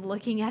that and then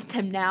looking at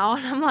them now,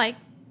 and I'm like,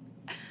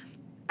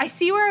 I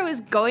see where I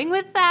was going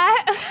with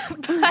that,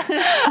 but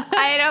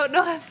I don't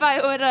know if I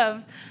would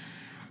have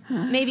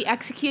maybe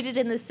executed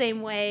in the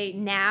same way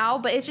now,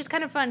 but it's just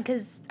kind of fun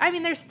because, I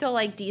mean, they're still,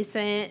 like,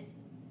 decent,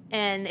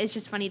 and it's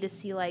just funny to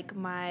see, like,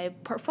 my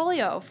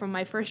portfolio from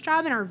my first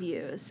job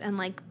interviews, and,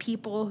 like,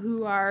 people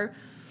who are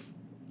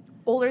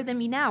older than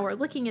me now are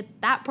looking at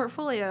that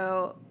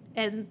portfolio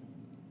and,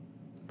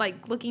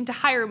 like, looking to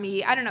hire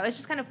me. I don't know. It's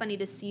just kind of funny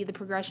to see the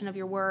progression of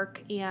your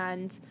work.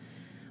 And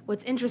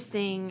what's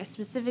interesting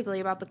specifically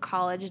about the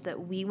college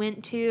that we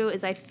went to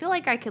is I feel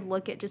like I could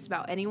look at just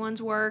about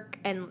anyone's work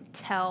and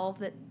tell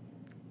that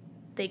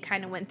they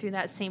kind of went through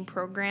that same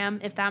program,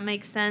 if that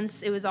makes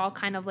sense. It was all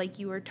kind of like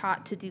you were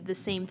taught to do the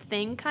same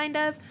thing, kind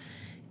of.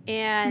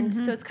 And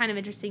so it's kind of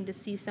interesting to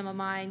see some of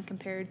mine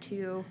compared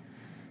to,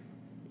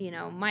 you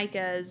know,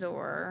 Micah's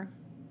or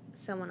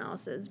someone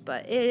else's.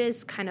 But it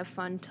is kind of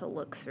fun to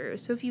look through.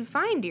 So if you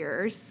find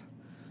yours,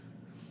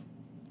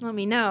 let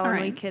me know. All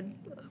right. We could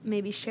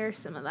maybe share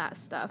some of that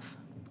stuff.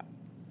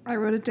 I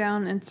wrote it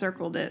down and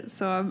circled it,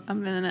 so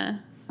I'm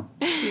gonna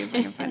see if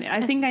I can find it.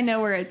 I think I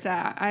know where it's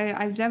at.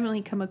 I've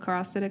definitely come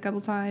across it a couple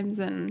times,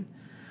 and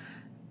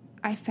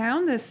I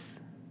found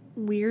this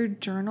weird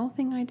journal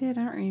thing I did.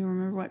 I don't even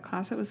remember what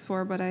class it was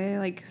for, but I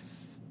like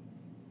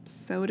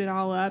sewed it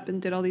all up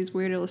and did all these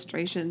weird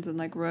illustrations and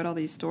like wrote all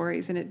these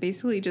stories, and it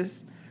basically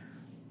just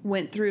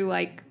went through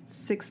like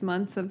 6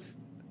 months of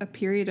a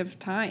period of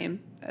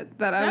time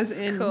that I was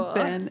in cool.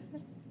 then,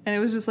 and it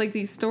was just like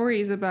these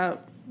stories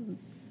about.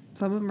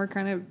 Some of them are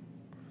kind of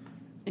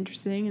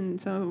interesting, and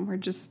some of them were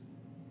just,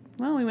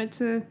 well, we went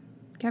to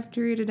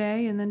cafeteria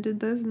today and then did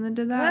this and then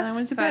did that, and I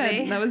went to bed.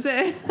 And that was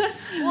it.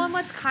 Well, and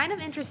what's kind of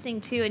interesting,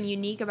 too, and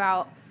unique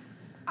about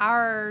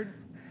our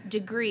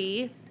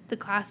degree, the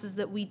classes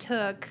that we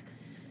took,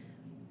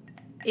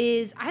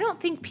 is I don't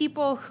think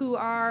people who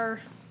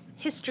are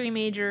history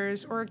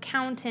majors or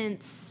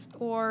accountants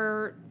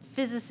or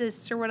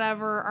physicists or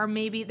whatever are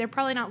they're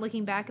probably not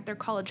looking back at their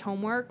college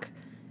homework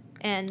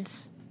and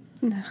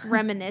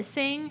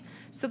reminiscing.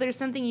 So there's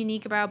something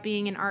unique about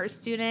being an art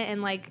student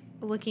and like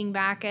looking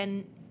back,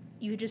 and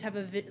you just have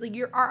our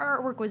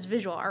artwork was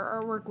visual.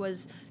 Our artwork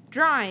was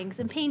drawings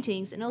and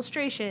paintings and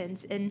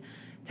illustrations and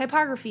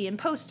typography and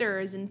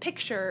posters and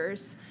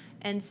pictures,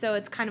 and so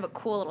it's kind of a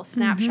cool little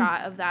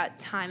snapshot of that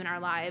time in our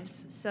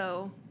lives.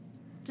 So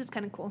just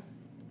kind of cool.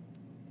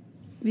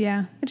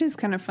 Yeah, it is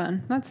kind of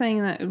fun. I'm not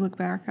saying that you look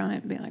back on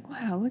it and be like,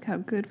 wow, look how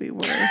good we were.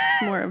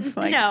 It's more of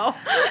like, no.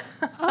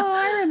 Oh,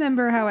 I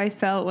remember how I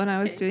felt when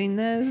I was doing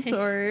this,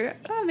 or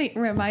it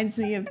reminds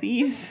me of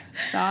these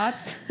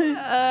thoughts.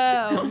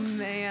 Oh,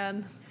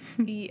 man.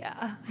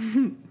 Yeah.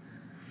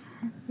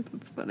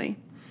 That's funny.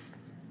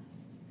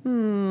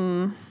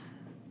 All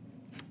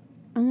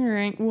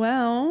right.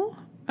 Well,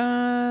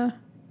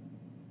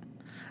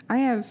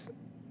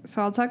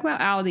 So I'll talk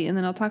about Aldi, and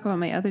then I'll talk about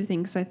my other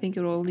thing because I think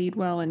it will lead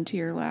well into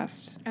your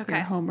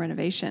your home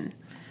renovation.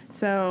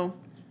 So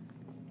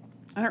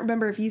I don't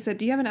remember if you said,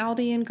 do you have an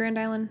Aldi in Grand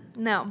Island?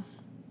 No.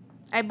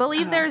 I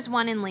believe there's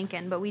one in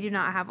Lincoln, but we do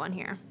not have one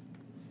here.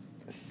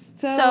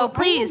 So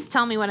please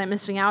tell me what I'm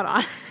missing out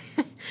on.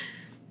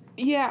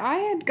 Yeah, I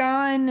had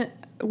gone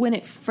when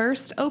it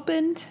first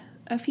opened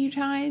a few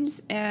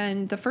times,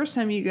 and the first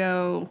time you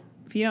go,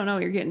 if you don't know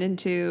what you're getting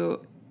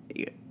into,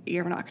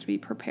 you're not going to be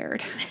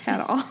prepared at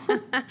all.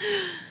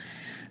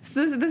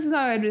 So this is how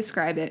I would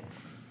describe it.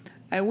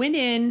 I went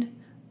in,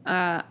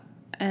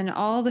 and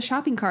all the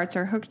shopping carts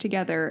are hooked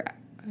together.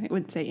 I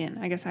wouldn't say in.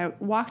 I guess I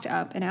walked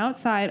up, and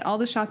outside, all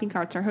the shopping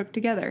carts are hooked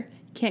together.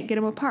 Can't get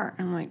them apart.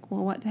 I'm like,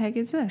 well, what the heck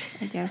is this?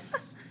 I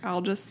guess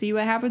I'll just see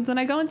what happens when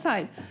I go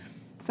inside.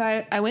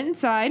 So I went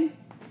inside,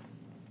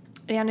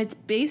 and it's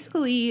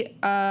basically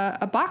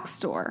a box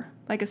store.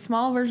 Like a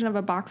small version of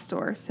a box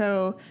store.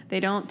 So they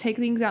don't take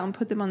things out and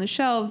put them on the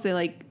shelves. They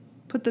like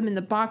put them in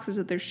the boxes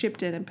that they're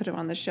shipped in and put them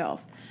on the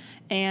shelf.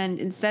 And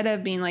instead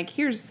of being like,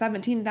 here's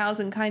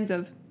 17,000 kinds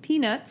of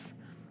peanuts,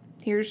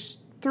 here's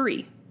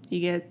 3. You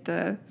get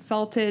the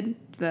salted,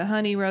 the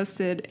honey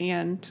roasted,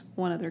 and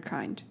one other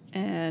kind.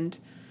 And,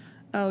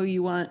 oh,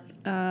 you want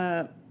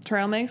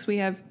trail mix? We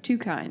have 2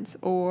 kinds.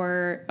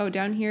 Or, oh,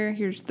 down here,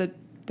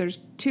 there's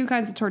 2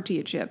 kinds of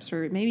tortilla chips,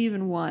 or maybe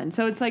even 1.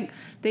 So it's like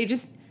they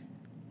just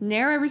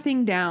narrow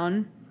everything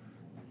down,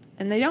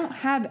 and they don't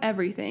have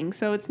everything.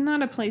 So it's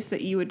not a place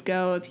that you would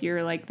go if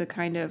you're like the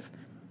kind of,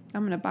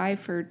 I'm going to buy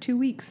for 2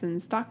 weeks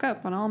and stock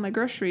up on all my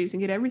groceries and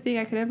get everything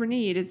I could ever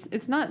need.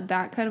 It's not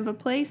that kind of a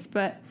place,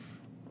 but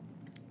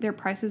their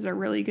prices are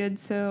really good.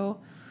 So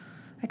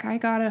like I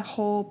got a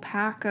whole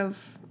pack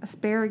of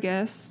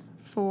asparagus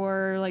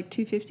for like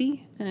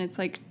 $2.50, and it's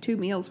like 2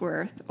 meals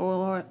worth.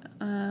 Or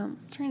I'm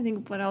trying to think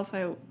of what else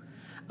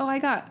I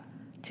got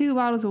 2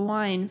 bottles of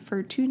wine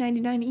for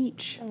 $2.99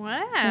 each.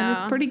 Wow. And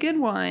it's pretty good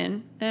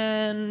wine.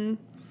 And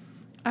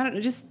I don't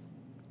know, just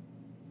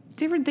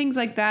different things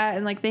like that.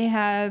 And like they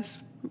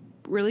have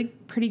really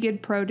pretty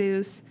good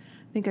produce.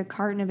 I think a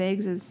carton of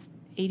eggs is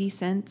 80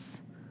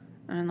 cents.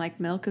 And like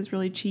milk is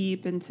really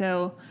cheap. And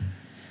so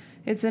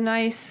it's a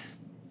nice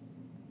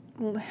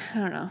I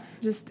don't know.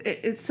 Just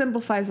it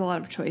simplifies a lot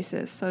of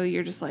choices. So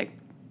you're just like,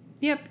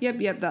 yep,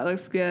 that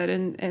looks good.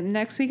 And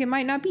next week it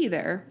might not be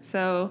there.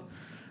 So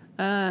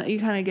you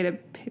kind of get to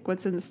pick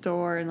what's in the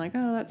store and like,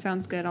 oh, that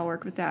sounds good. I'll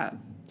work with that.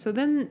 So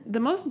then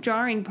the most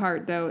jarring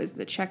part, though, is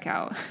the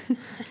checkout.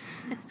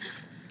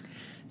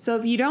 So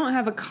if you don't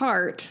have a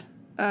cart,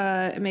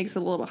 it makes it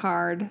a little bit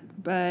hard.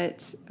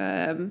 But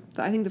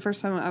I think the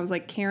first time I was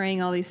like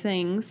carrying all these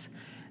things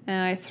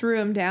and I threw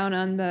them down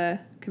on the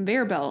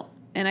conveyor belt.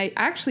 And I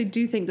actually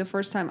do think the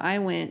first time I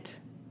went,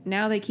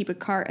 now they keep a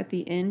cart at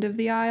the end of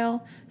the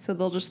aisle. So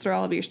they'll just throw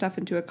all of your stuff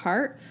into a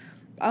cart.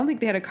 I don't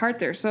think they had a cart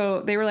there.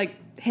 So they were like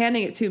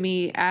handing it to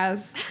me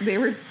as they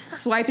were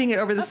swiping it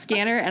over the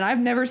scanner. And I've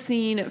never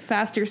seen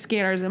faster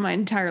scanners in my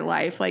entire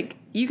life. Like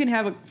you can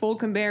have a full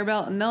conveyor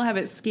belt and they'll have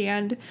it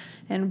scanned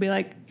and be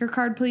like, your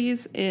card,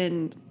 please,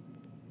 in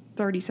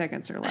 30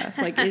 seconds or less.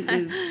 Like it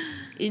is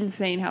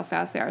insane how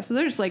fast they are. So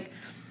they're just like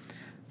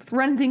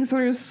running things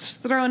through,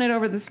 throwing it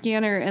over the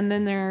scanner. And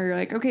then they're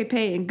like, okay,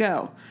 pay and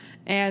go.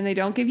 And they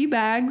don't give you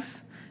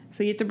bags.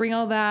 So you have to bring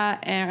all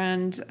that.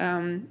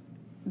 And,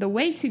 the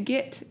way to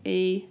get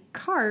a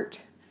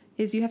cart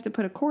is you have to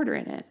put a quarter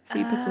in it. So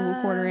you put the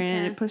little quarter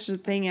in, it pushes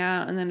the thing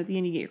out, and then at the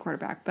end you get your quarter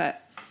back.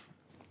 But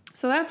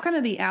so that's kind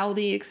of the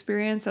Aldi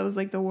experience. That was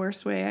like the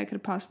worst way I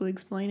could possibly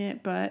explain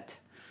it. But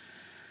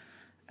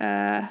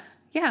yeah,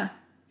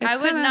 I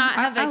would not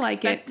have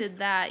expected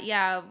that.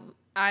 Yeah,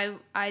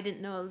 I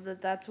didn't know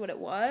that that's what it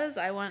was.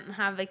 I wouldn't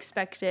have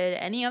expected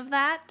any of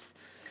that.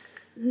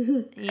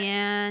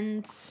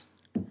 And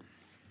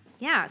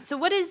yeah, so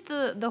what is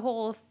the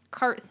whole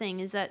cart thing?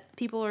 Is that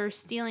people are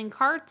stealing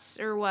carts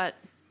or what?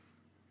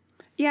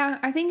 Yeah,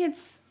 I think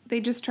they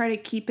just try to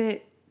keep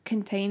it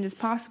contained as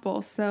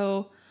possible.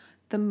 So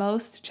the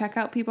most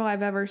checkout people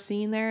I've ever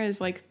seen there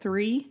is like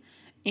 3,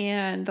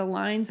 and the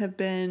lines have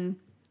been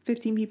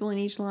 15 people in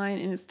each line,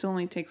 and it still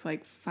only takes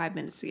like 5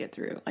 minutes to get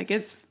through. Like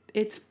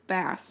it's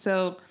fast.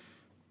 So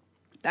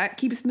that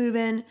keeps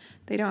moving.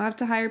 They don't have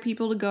to hire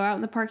people to go out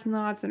in the parking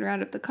lots and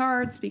round up the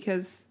carts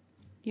because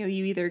you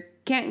either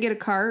can't get a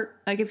cart.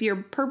 Like if you're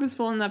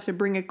purposeful enough to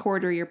bring a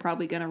quarter, you're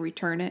probably going to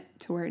return it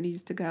to where it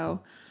needs to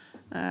go.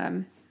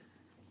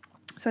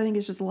 So I think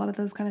it's just a lot of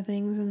those kind of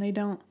things, and they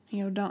don't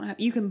have,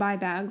 you can buy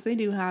bags. They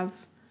do have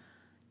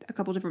a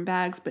couple different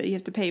bags, but you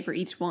have to pay for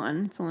each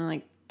one. It's only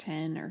like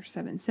 10 or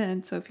 7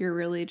 cents. So if you're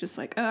really just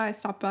like, oh, I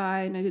stopped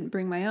by and I didn't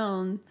bring my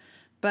own,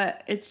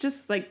 but it's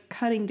just like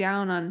cutting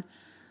down on,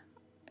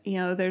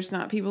 there's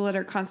not people that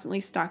are constantly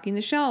stocking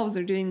the shelves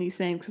or doing these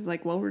things because,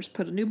 like, well, we'll just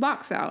put a new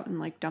box out and,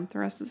 like, dump the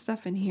rest of the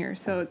stuff in here.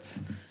 So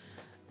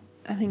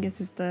I think it's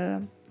just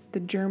the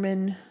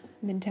German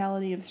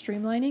mentality of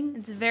streamlining.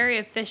 It's very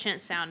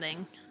efficient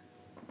sounding.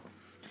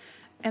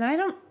 And I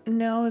don't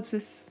know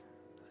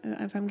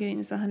if I'm getting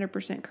this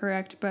 100%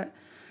 correct, but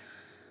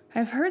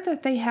I've heard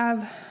that they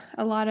have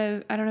a lot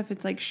of, I don't know if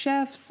it's like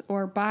chefs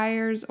or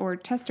buyers or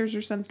testers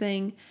or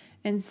something.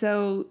 And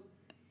so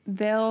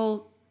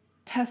they'll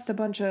test a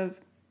bunch of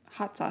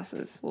hot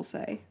sauces, we'll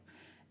say,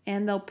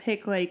 and they'll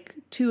pick like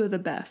 2 of the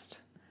best.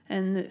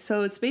 And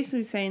so it's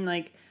basically saying,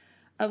 like,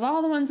 of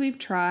all the ones we've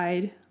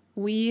tried,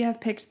 we have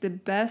picked the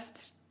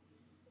best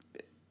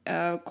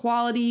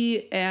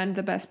quality and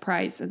the best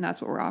price, and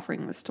that's what we're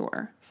offering in the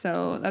store.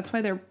 So that's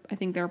why I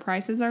think their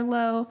prices are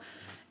low,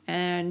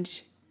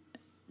 and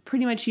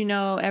pretty much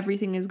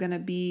everything is going to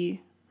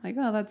be like,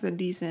 oh, that's a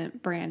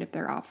decent brand if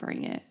they're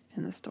offering it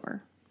in the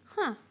store.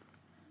 Huh.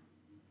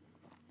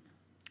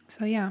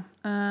 So yeah,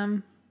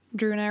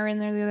 Drew and I were in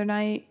there the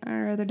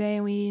other day,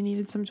 and we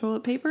needed some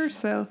toilet paper.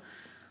 So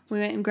we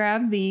went and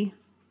grabbed the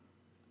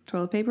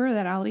toilet paper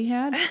that Aldi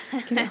had,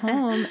 get it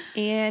home,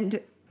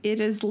 and it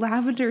is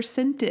lavender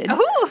scented.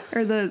 Oh! Or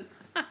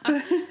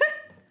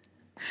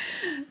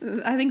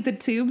I think the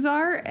tubes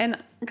are.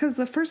 And because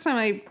the first time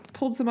I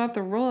pulled some off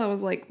the roll, I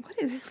was like,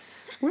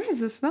 where is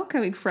the smell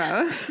coming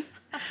from?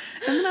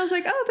 And then I was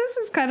like, oh, this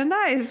is kind of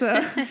nice. So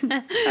I've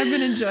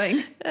been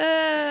enjoying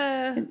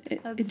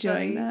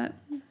that.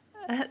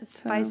 That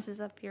spices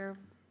up your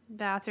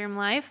bathroom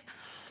life.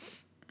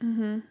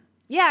 Mm-hmm.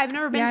 Yeah, I've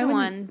never been to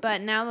one,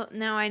 but now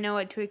I know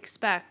what to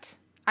expect.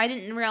 I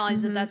didn't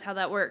realize that that's how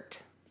that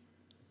worked.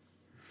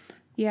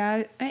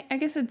 Yeah, I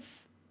guess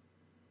it's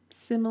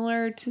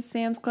similar to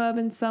Sam's Club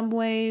in some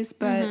ways,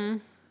 but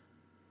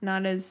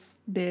not as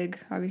big.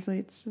 Obviously,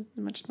 it's just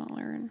much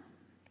smaller. And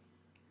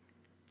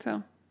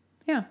so,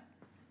 yeah,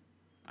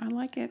 I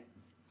like it.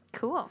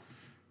 Cool.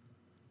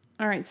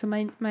 All right, so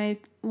my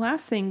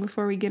last thing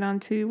before we get on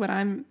to what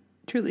I'm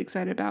truly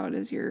excited about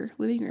is your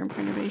living room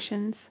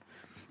renovations.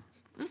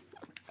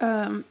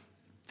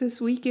 This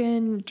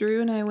weekend,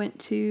 Drew and I went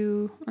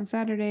to, on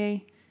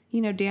Saturday,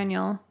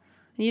 Daniel,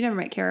 and you never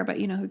met Kara, but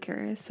you know who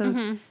Kara is.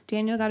 So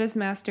Daniel got his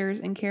master's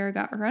and Kara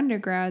got her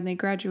undergrad, and they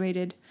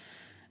graduated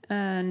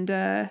and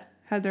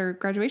had their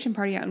graduation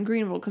party out in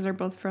Greenville because they're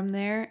both from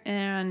there.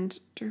 And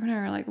Drew and I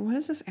were like, what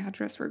is this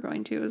address we're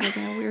going to? It was like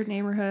in a weird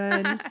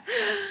neighborhood.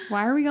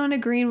 Why are we going to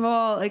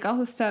Greenville? Like all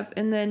this stuff.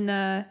 And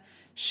then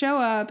show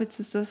up, it's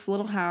just this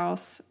little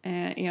house,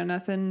 and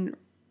nothing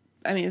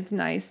I mean, it's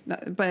nice,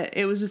 but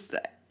it was just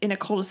in a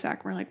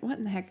cul-de-sac. We're like, what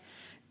in the heck?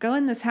 Go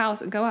in this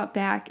house and go out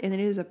back, and it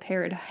is a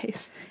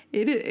paradise.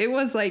 It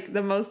was like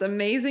the most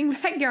amazing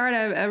backyard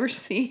I've ever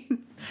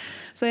seen.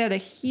 So they had a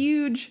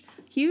huge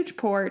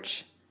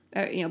porch,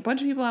 a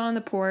bunch of people out on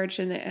the porch,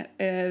 and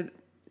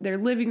their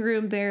living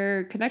room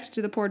there connected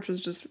to the porch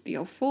was just,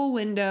 full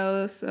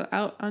windows, so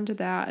out onto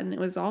that, and it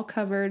was all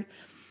covered.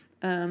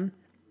 There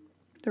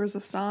was a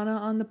sauna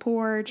on the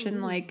porch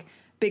and like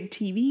big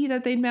TV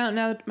that they'd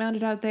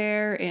mounted out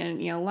there, and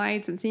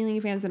lights and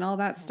ceiling fans and all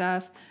that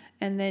stuff.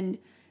 And then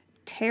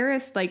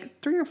terraced like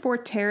 3 or 4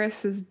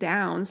 terraces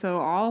down, so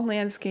all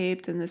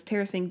landscaped, and this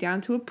terracing down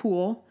to a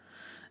pool.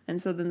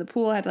 And so then the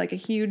pool had like a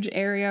huge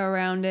area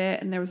around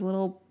it, and there was a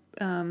little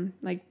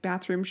like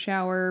bathroom,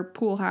 shower,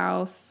 pool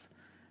house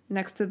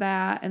next to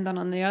that. And then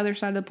on the other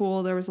side of the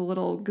pool there was a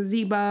little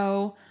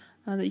gazebo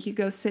that you could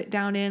go sit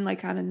down in,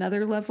 like on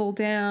another level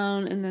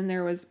down. And then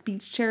there was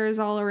beach chairs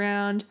all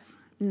around.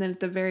 And then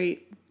at the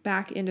very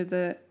back end of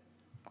the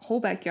whole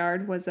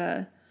backyard was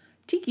a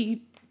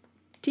tiki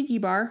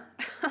bar.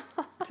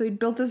 So he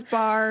built this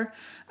bar,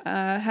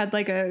 had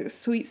like a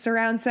sweet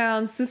surround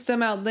sound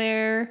system out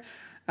there,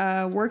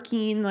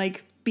 working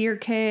like beer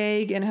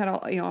keg, and had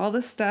all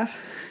this stuff.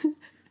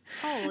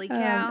 Holy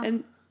cow.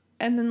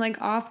 And then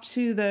like off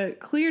to the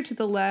clear to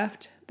the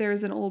left,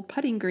 there's an old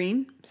putting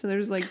green. So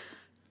there's like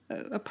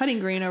a putting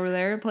green over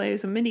there, play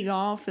some mini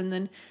golf. And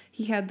then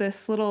he had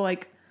this little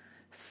like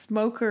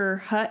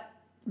smoker hut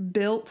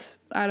built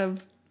out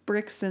of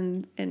bricks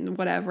and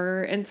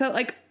whatever. And so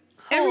like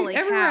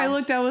everywhere I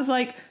looked, I was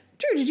like,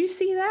 Drew, did you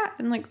see that?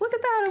 And like, look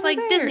at that over there. It's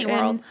like Disney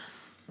World. And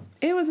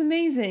it was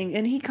amazing.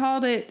 And he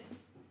called it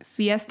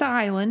Fiesta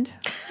Island,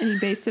 and he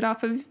based it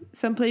off of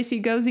someplace he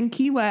goes in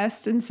Key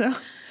West. And so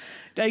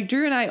like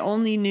Drew and I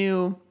only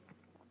knew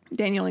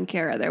Daniel and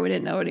Kara there. We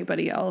didn't know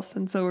anybody else.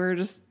 And so we were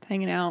just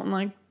hanging out and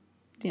like,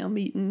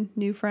 meeting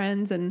new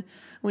friends. And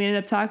we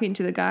ended up talking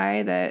to the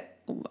guy that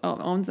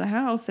owns the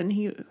house, and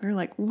we were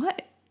like,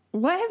 what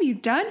have you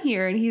done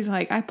here? And he's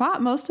like, I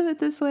bought most of it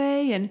this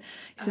way. And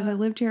he says, I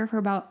lived here for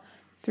about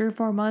 3 or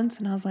 4 months.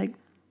 And I was like,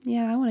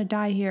 yeah, I want to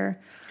die here.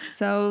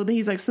 So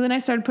he's like, so then I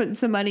started putting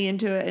some money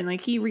into it, and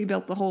like he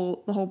rebuilt the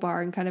whole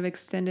bar and kind of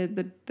extended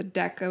the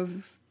deck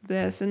of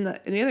this. And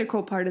the other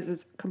cool part is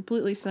it's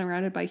completely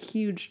surrounded by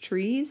huge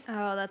trees.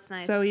 Oh, that's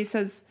nice. So he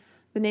says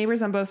the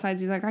neighbors on both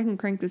sides, he's like, I can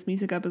crank this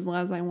music up as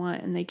loud as I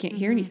want, and they can't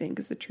hear anything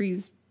because the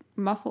trees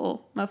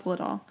muffle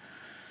it all.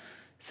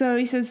 So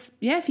he says,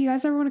 yeah, if you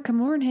guys ever want to come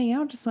over and hang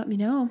out, just let me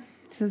know.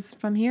 He says,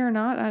 if I'm here or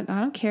not, I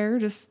don't care.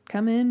 Just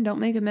come in, don't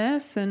make a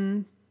mess,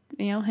 and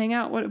hang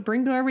out,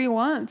 bring whoever you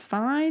want. It's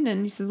fine.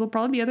 And he says, there'll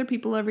probably be other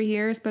people over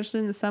here,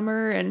 especially in the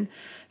summer. And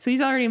so he's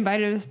already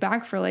invited us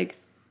back for like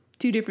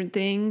 2 different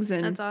things.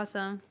 And that's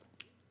awesome.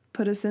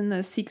 Put us in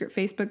the secret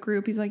Facebook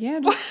group. He's like,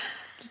 yeah,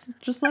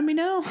 just let me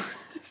know.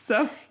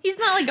 So he's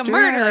not like a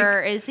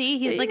murderer, is he?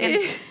 He's like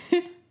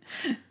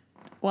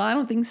well, I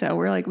don't think so.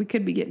 We're like, we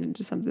could be getting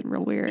into something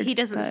real weird. He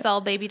doesn't sell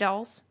baby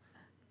dolls?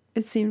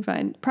 It seemed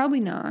fine. Probably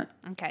not.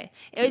 Okay.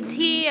 Is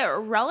he a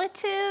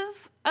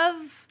relative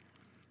of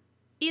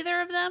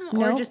either of them,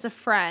 or just a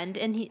friend,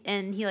 and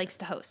he likes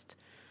to host?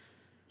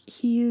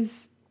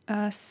 He's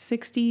a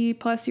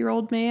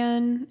 60-plus-year-old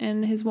man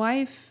and his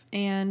wife,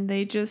 and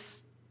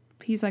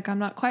he's like, I'm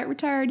not quite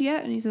retired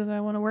yet, and he says, I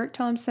want to work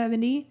till I'm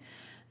 70,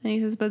 and he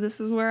says, but this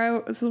is where I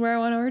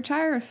want to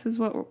retire. This is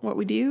what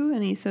we do.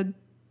 And he said,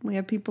 we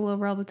have people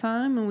over all the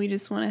time, and we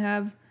just want to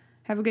have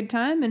a good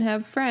time and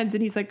have friends.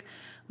 And he's like,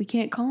 we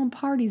can't call them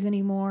parties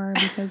anymore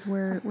because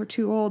we're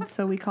too old,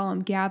 so we call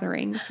them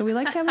gatherings. So we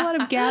like to have a lot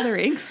of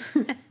gatherings.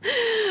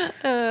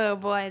 Oh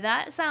boy,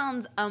 that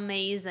sounds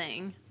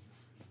amazing.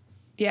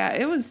 Yeah,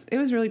 it was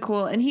really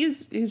cool. And he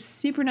was a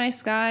super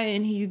nice guy,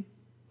 and he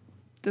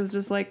was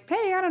just like,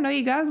 hey, I don't know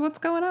you guys, what's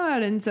going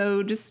on? And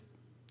so just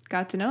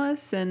got to know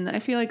us. And I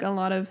feel like a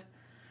lot of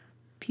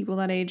people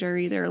that age are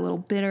either a little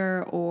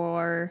bitter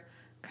or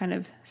kind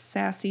of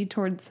sassy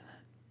towards,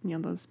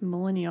 those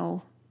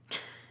millennial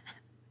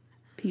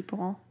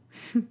people.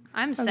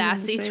 I'm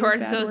sassy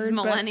towards those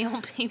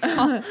millennial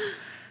people.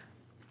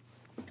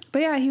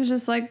 But yeah, he was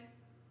just like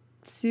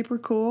super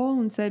cool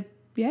and said,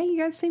 yeah, you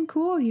guys seem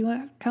cool. You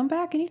want to come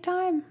back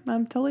anytime?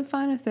 I'm totally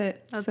fine with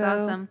it. That's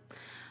awesome.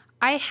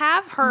 I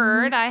have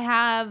heard, I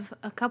have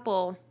a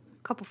couple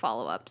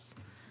follow-ups.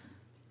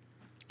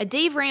 A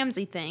Dave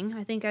Ramsey thing,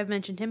 I think I've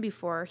mentioned him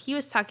before. He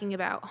was talking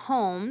about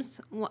homes.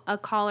 A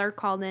caller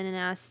called in and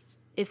asked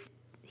if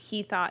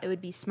he thought it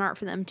would be smart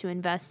for them to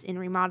invest in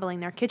remodeling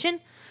their kitchen.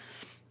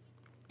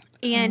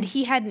 And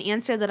he had an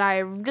answer that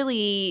I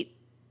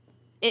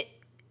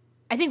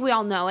think we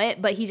all know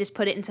it, but he just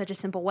put it in such a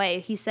simple way.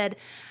 He said,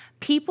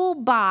 people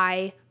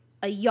buy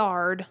a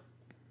yard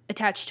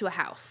attached to a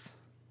house.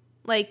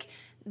 Like,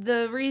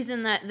 the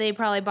reason that they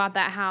probably bought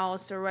that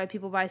house, or why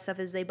people buy stuff,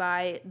 is they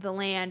buy the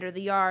land or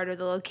the yard or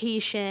the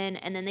location,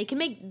 and then they can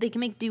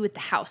make do with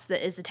the house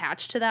that is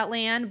attached to that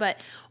land.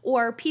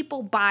 Or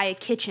people buy a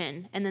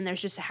kitchen and then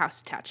there's just a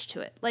house attached to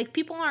it. Like,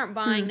 people aren't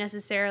buying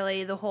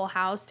necessarily the whole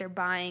house; they're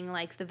buying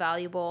like the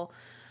valuable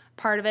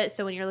part of it.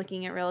 So when you're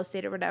looking at real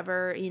estate or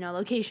whatever, you know,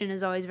 location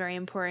is always very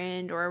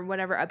important, or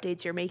whatever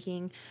updates you're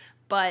making.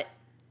 But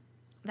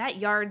that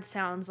yard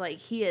sounds like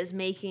he is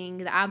making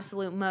the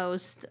absolute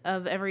most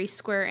of every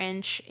square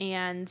inch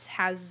and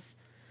has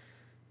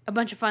a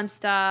bunch of fun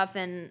stuff,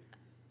 and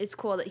it's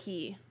cool that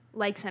he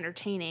likes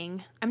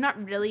entertaining. I'm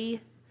not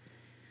really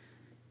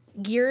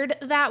geared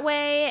that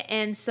way,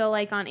 and so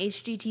like on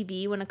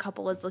HGTV, when a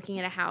couple is looking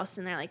at a house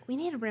and they're like, we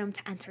need a room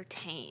to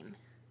entertain.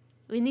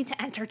 We need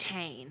to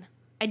entertain.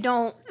 I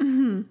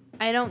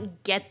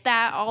don't get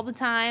that all the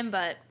time,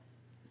 but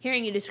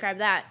hearing you describe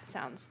that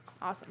sounds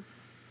awesome.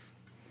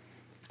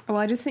 Well,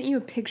 I just sent you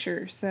a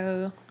picture,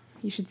 so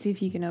you should see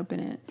if you can open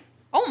it.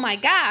 Oh my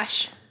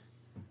gosh.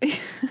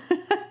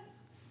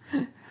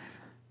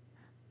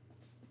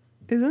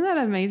 Isn't that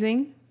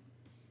amazing?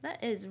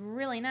 That is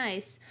really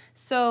nice.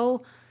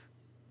 So,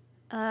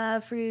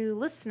 for you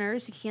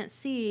listeners who can't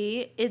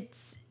see,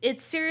 it's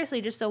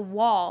seriously just a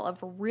wall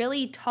of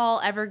really tall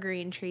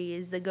evergreen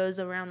trees that goes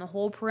around the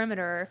whole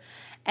perimeter.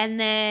 And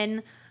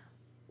then,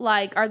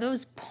 like, are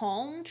those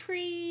palm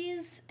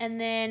trees?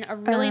 And then a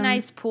really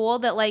nice pool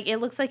that, like, it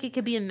looks like it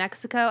could be in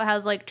Mexico. It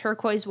has, like,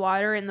 turquoise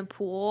water in the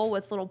pool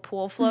with little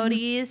pool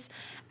floaties. Mm-hmm.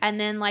 And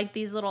then, like,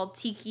 these little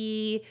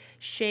tiki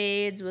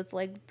shades with,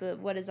 like,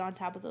 what is on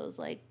top of those,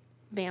 like,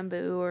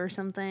 bamboo or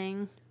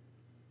something.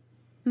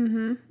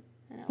 Mm-hmm.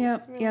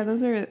 Yep. Really yeah,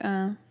 those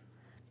are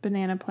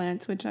banana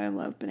plants, which I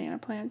love banana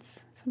plants.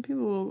 Some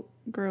people will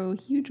grow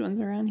huge ones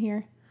around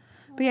here.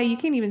 But, yeah, you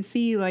can't even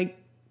see, like,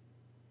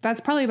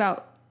 that's probably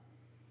about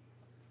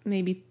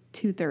maybe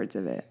 2/3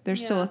 of it.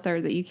 There's still a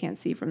third that you can't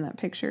see from that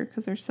picture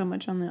because there's so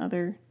much on the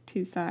other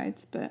two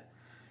sides. But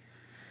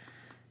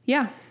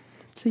yeah,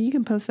 so you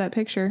can post that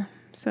picture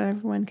so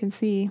everyone can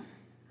see.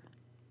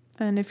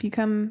 And if you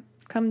come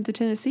to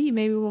Tennessee,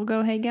 maybe we'll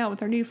go hang out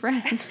with our new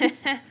friend.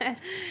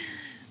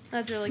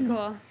 That's really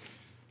cool.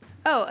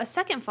 Oh, a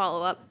second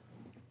follow-up.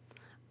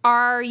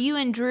 Are you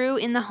and Drew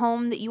in the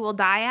home that you will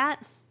die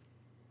at?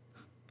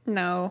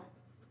 No.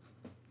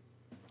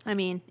 I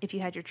mean, if you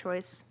had your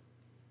choice.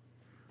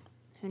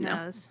 Who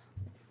knows?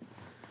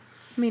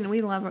 I mean,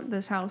 we love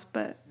this house,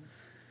 but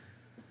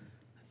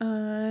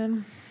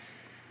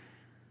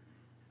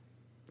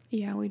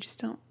yeah, we just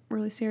don't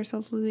really see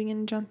ourselves living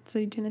in Johnson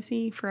City,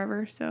 Tennessee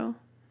forever, so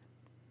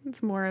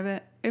it's more of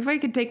it. If I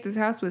could take this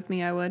house with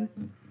me, I would.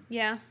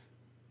 Yeah.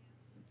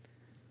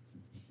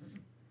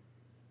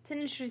 It's an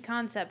interesting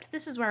concept.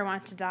 This is where I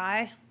want to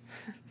die.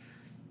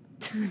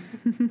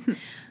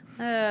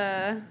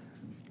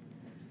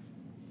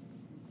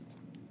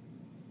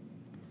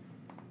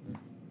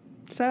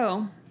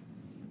 So,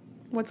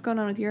 what's going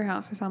on with your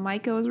house? I saw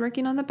Micah was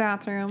working on the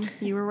bathroom.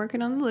 You were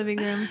working on the living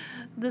room.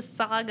 The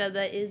saga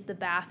that is the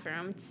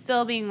bathroom. It's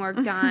still being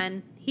worked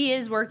on. He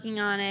is working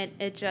on it.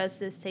 It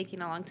just is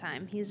taking a long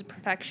time. He's a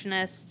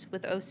perfectionist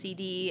with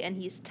OCD, and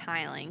he's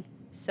tiling.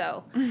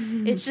 So,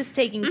 it's just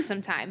taking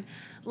some time.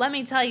 Let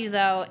me tell you,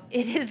 though,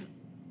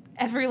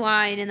 every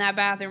line in that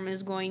bathroom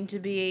is going to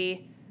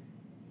be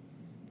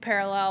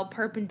parallel,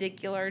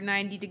 perpendicular,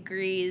 90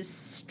 degrees,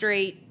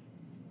 straight.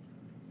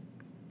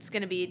 It's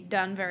going to be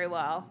done very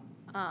well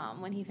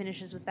when he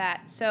finishes with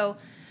that. So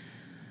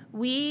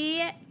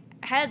we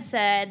had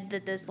said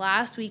that this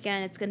last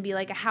weekend it's going to be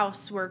like a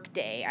housework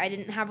day. I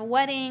didn't have a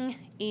wedding,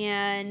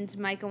 and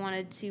Micah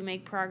wanted to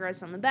make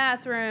progress on the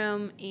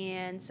bathroom,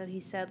 and so he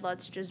said,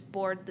 let's just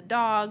board the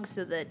dog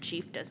so that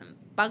Chief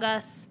doesn't bug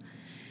us.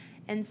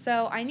 And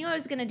so I knew I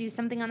was going to do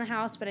something on the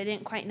house, but I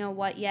didn't quite know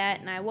what yet.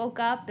 And I woke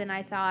up and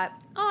I thought,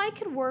 I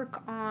could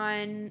work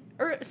on,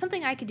 or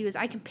something I could do is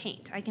I can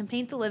paint. I can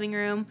paint the living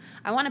room.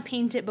 I want to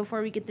paint it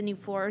before we get the new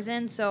floors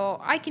in. So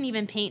I can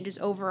even paint just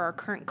over our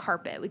current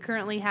carpet. We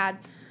currently had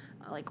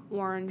like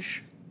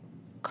orange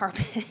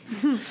carpet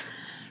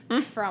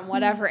from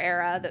whatever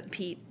era that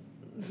Pete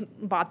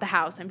bought the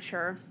house, I'm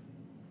sure.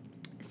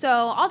 So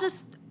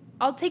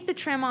I'll take the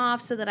trim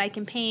off so that I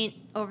can paint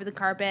over the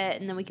carpet,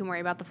 and then we can worry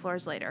about the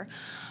floors later.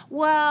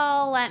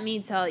 Well, let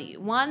me tell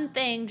you, one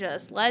thing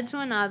just led to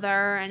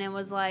another, and it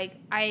was like,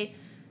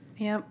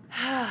 Yep.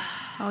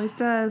 Always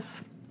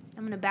does.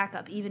 I'm going to back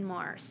up even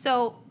more.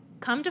 So,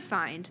 come to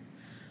find,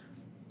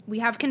 we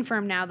have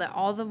confirmed now that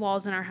all the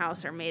walls in our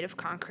house are made of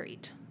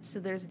concrete. So,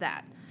 there's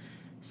that.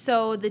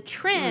 So, the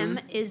trim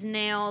is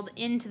nailed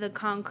into the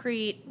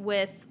concrete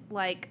with,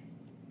 like,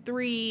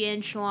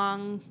 3-inch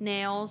long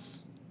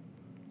nails.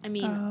 I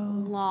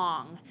mean,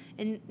 long.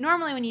 And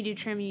normally when you do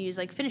trim, you use,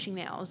 like, finishing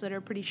nails that are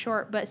pretty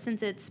short. But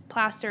since it's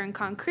plaster and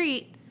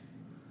concrete,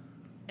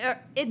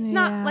 it's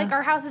not, like,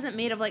 our house isn't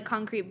made of, like,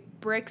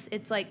 concrete bricks.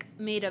 It's, like,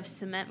 made of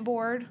cement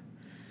board,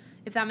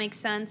 if that makes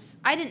sense.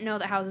 I didn't know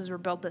that houses were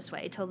built this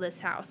way till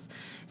this house.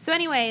 So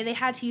anyway, they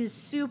had to use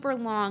super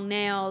long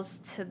nails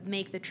to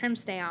make the trim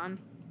stay on.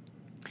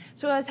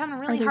 So I was having a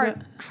really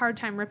hard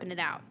time ripping it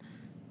out.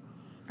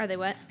 Are they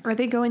what? Are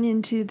they going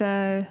into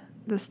the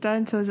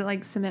stud? So is it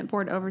like cement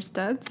board over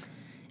studs?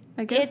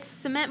 I guess it's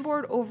cement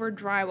board over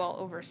drywall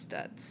over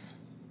studs.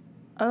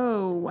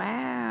 Oh,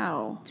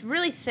 wow. It's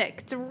really thick.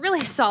 It's a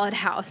really solid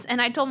house.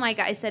 And I told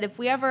Micah, I said, if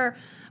we ever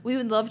we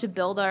would love to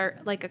build a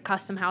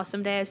custom house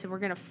someday. I said, we're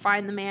going to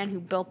find the man who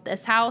built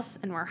this house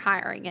and we're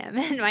hiring him.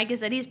 And Micah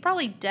said, he's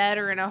probably dead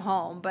or in a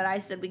home. But I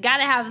said, we got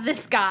to have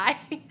this guy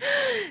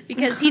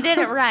because he did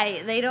it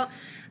right.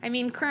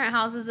 Current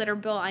houses that are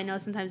built, I know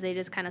sometimes they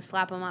just kind of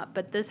slap them up.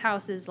 But this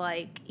house is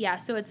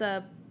so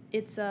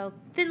it's a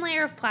thin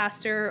layer of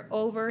plaster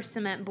over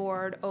cement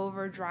board,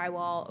 over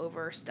drywall,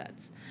 over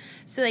studs.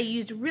 So they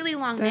used really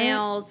long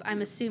nails,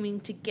 I'm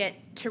assuming,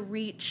 to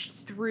reach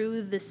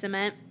through the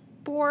cement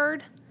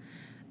board.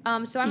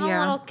 So I'm a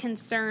little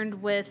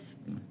concerned with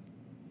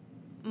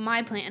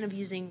my plan of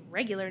using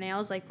regular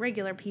nails, like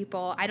regular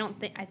people. I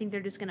think they're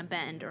just going to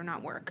bend or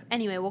not work.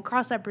 Anyway, we'll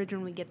cross that bridge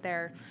when we get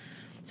there.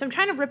 So I'm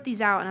trying to rip these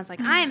out, and I was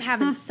like, I am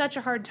having such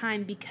a hard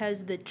time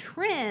because the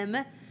trim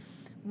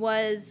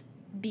was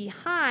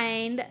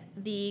behind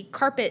the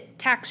carpet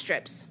tack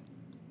strips.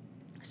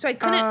 So I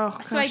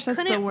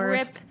couldn't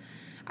rip.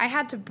 I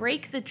had to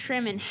break the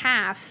trim in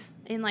half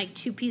in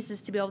 2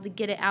 pieces to be able to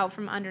get it out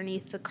from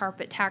underneath the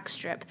carpet tack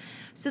strip.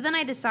 So then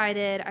I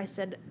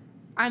said,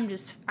 I'm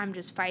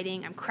just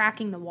fighting. I'm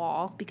cracking the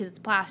wall because it's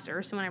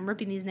plaster. So when I'm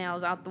ripping these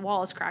nails out, the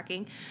wall is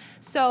cracking.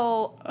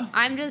 So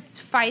I'm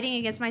just fighting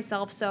against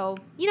myself. So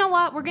you know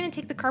what? We're going to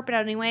take the carpet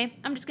out anyway.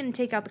 I'm just going to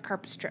take out the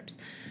carpet strips.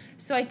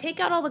 So I take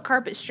out all the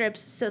carpet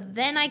strips so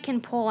then I can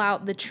pull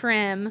out the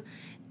trim.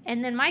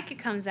 And then Micah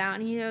comes out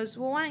and he goes,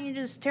 well, why don't you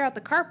just tear out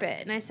the carpet?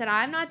 And I said,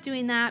 I'm not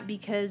doing that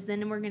because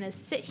then we're going to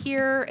sit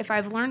here. If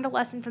I've learned a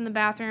lesson from the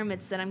bathroom,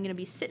 it's that I'm going to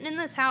be sitting in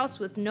this house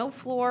with no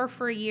floor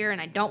for a year,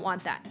 and I don't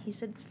want that. He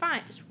said, it's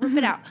fine. Just rip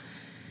it out.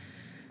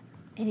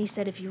 And he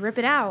said, if you rip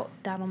it out,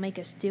 that'll make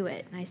us do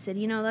it. And I said,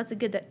 that's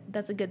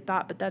a good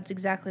thought, but that's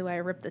exactly why I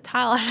ripped the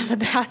tile out of the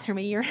bathroom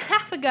a year and a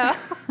half ago.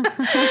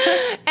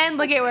 And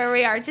look at where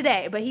we are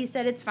today. But he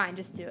said, it's fine,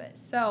 just do it.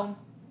 So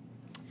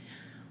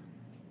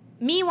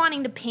me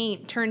wanting to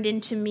paint turned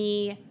into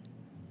me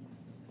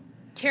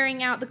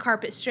tearing out the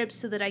carpet strips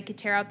so that I could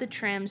tear out the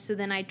trim. So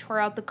then I tore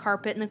out the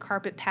carpet and the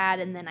carpet pad,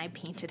 and then I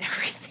painted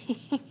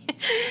everything.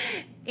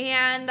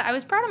 And I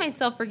was proud of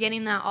myself for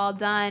getting that all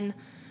done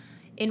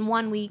in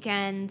one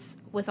weekend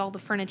with all the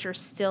furniture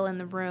still in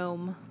the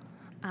room.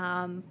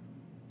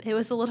 It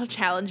was a little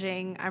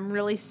challenging. I'm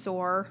really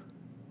sore.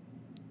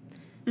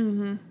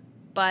 Mm-hmm.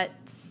 But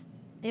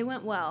it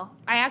went well.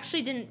 I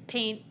actually didn't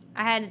paint.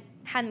 I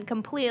hadn't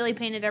completely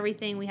painted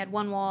everything. We had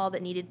one wall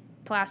that needed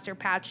plaster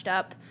patched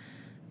up.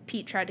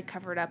 Pete tried to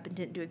cover it up and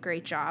didn't do a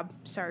great job.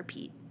 Sorry,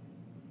 Pete.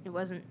 It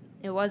wasn't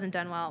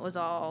done well. It was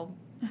all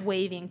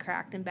wavy and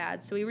cracked and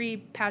bad. So we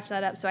repatched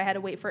that up. So I had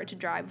to wait for it to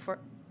dry before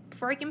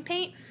I can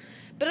paint.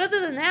 But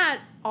other than that,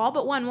 all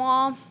but one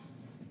wall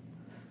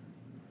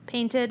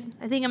painted.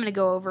 I think I'm going to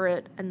go over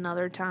it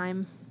another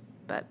time.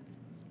 But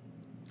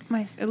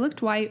nice. It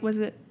looked white. Was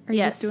it? Are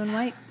you just doing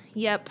white?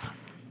 Yep.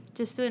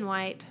 Just doing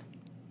white.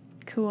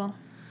 Cool.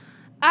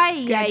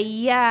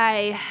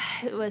 Ay.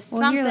 It was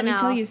something else. Here, let me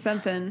tell you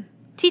something.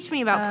 Teach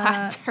me about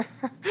plaster.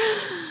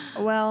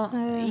 Well,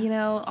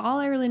 all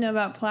I really know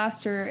about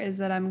plaster is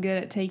that I'm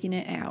good at taking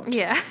it out.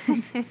 Yeah.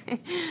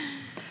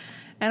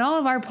 And all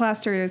of our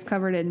plaster is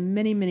covered in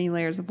many, many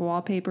layers of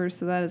wallpaper,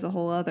 so that is a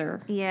whole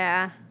other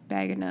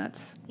bag of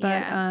nuts.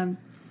 But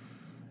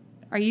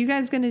are you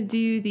guys going to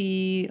do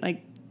the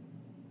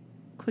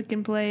click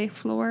and play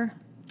floor?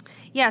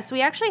 Yes,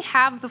 we actually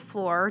have the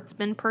floor. It's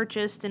been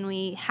purchased and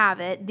we have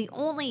it. The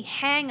only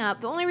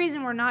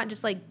reason we're not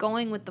just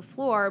going with the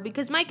floor,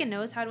 because Micah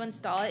knows how to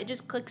install it. It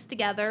just clicks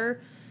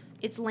together.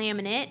 It's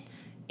laminate.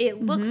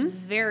 It looks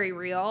very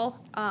real.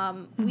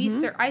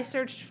 I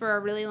searched for a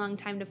really long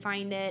time to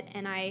find it,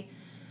 and I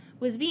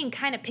was being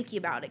kind of picky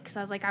about it because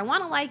I was like, I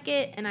want to like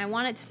it, and I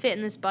want it to fit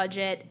in this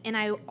budget, and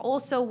I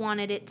also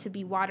wanted it to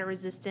be water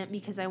resistant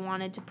because I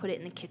wanted to put it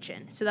in the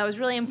kitchen. So that was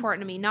really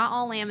important to me. Not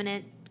all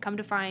laminate. Come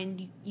to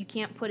find, you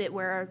can't put it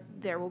where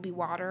there will be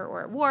water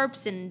or it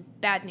warps, and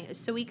bad news.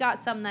 So we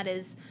got some that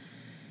it's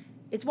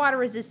water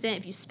resistant.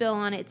 If you spill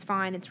on it, it's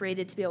fine. It's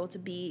rated to be able to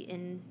be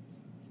in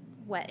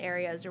wet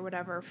areas or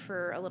whatever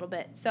for a little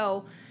bit.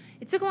 So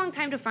it took a long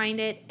time to find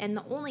it, and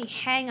the only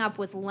hang up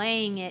with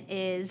laying it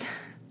is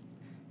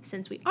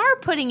since we are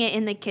putting it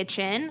in the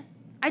kitchen,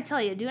 I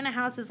tell you, doing a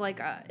house is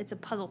it's a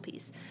puzzle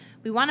piece.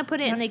 We want to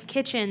put it in the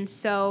kitchen,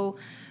 so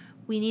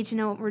we need to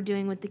know what we're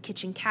doing with the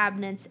kitchen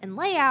cabinets and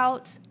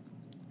layout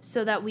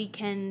so that we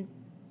can't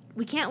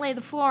lay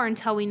the floor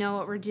until we know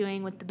what we're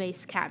doing with the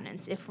base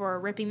cabinets. If we're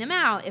ripping them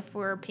out, if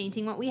we're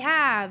painting what we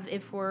have,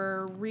 if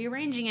we're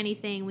rearranging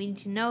anything, we need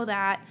to know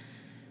that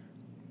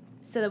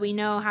so that we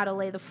know how to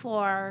lay the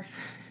floor.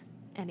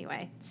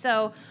 Anyway,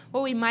 so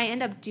what we might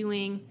end up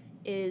doing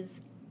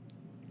is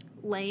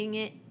laying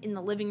it in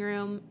the living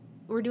room.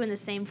 We're doing the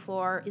same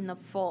floor in the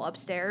full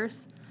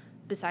upstairs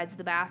besides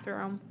the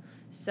bathroom.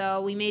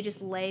 So we may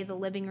just lay the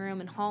living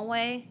room and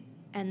hallway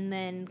and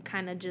then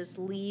kind of just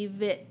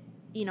leave it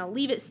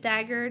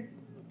staggered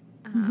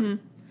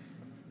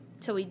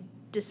till we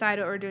decide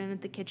what we're doing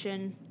with the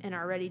kitchen and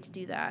are ready to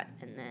do that,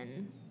 and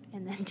then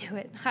do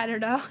it. I don't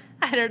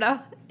know.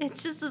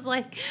 It's just is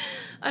like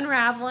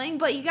unraveling.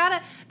 But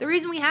the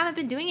reason we haven't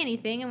been doing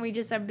anything and we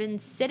just have been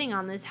sitting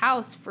on this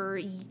house for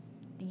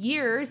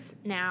years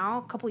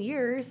now, a couple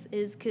years,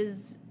 is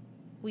because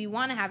we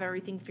want to have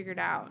everything figured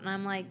out. And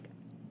I'm like,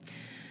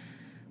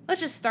 let's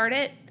just start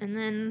it and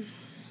then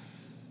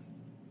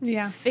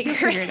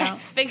figure it out.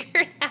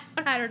 Figure it out.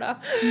 I don't know.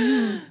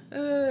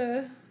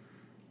 Mm-hmm.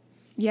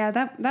 Yeah,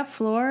 that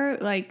floor,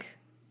 like,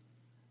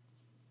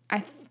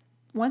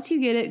 once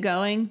you get it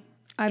going,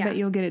 I bet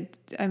you'll get it.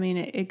 I mean,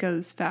 it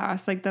goes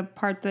fast. Like, the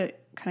part that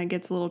kind of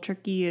gets a little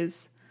tricky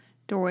is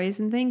doorways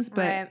and things,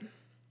 but right.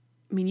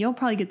 I mean, you'll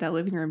probably get that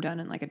living room done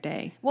in like a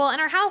day. Well, and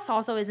our house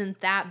also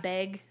isn't that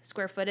big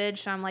square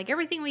footage. So I'm like,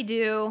 everything we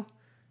do,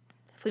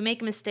 if we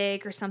make a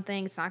mistake or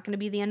something, it's not going to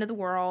be the end of the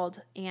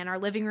world. And our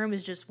living room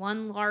is just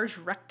one large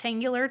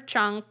rectangular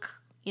chunk,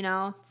 you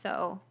know?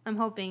 So I'm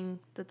hoping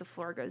that the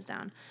floor goes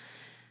down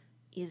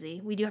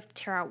easy. We do have to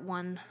tear out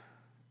one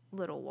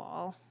little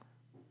wall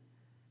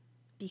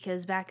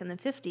because back in the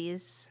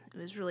 50s, it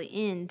was really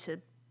in to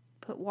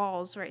put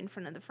walls right in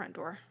front of the front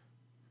door.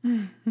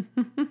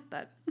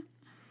 But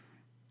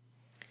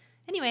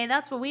anyway,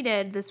 that's what we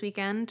did this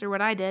weekend, or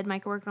what I did.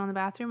 Micah worked on the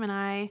bathroom, and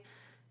I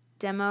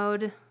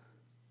demoed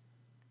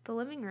the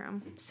living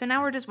room. So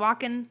now we're just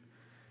walking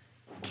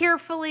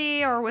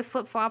carefully or with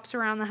flip-flops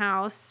around the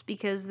house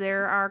because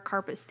there are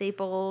carpet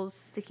staples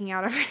sticking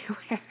out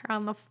everywhere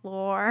on the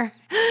floor.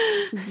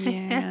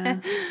 Yeah.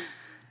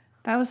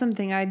 That was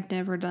something I'd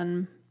never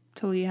done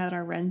till we had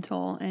our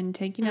rental, and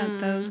taking out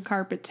those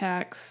carpet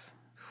tacks.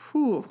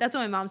 Whew. That's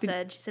what my mom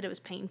said. She said it was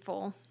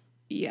painful.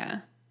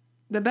 Yeah.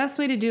 The best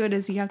way to do it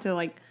is you have to,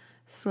 like,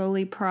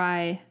 slowly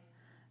pry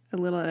a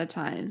little at a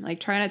time. Like,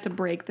 try not to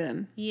break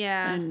them.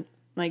 Yeah. And,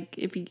 like,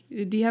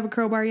 do you have a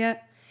crowbar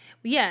yet?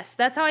 Yes,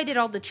 that's how I did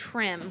all the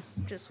trim.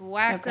 Just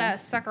whack that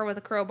sucker with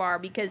a crowbar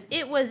because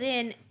it was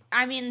in,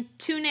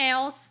 2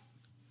 nails,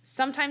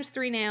 sometimes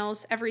 3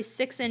 nails, every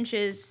 6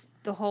 inches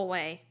the whole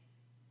way.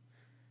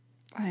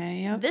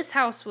 Yep. This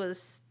house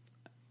was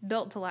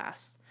built to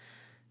last.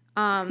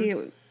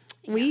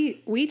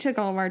 We took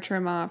all of our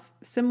trim off.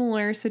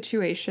 Similar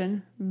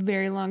situation,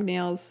 very long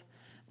nails,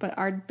 but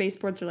our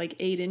baseboards are like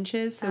 8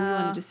 inches, so we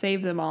wanted to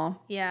save them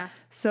all. Yeah.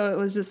 So it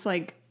was just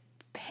like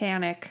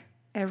panic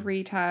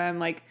every time,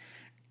 like.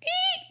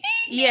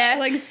 Yes.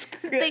 Like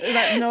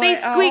they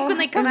squeak when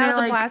they come out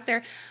of the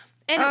plaster.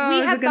 And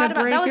we had thought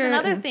about that was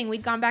another thing.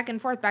 We'd gone back and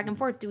forth.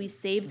 Do we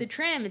save the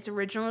trim? It's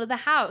original to the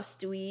house.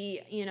 Do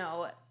we,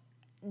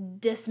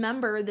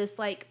 dismember this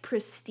like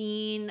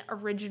pristine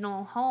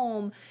original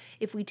home?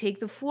 If we take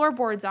the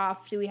floorboards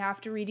off, do we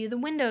have to redo the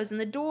windows and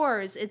the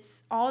doors?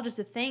 It's all just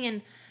a thing.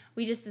 And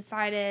we just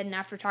decided, and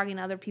after talking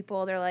to other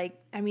people, they're like,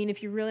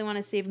 if you really want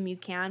to save them, you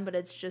can, but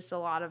it's just a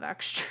lot of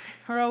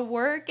extra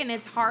work and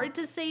it's hard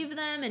to save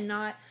them and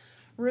not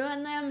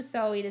ruin them.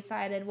 So we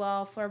decided,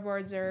 well,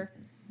 floorboards are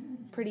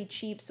pretty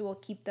cheap, so we'll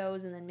keep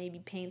those and then maybe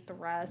paint the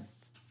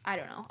rest. I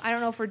don't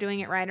know if we're doing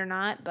it right or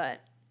not, but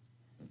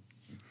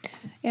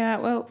yeah,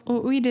 well,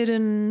 what we did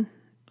in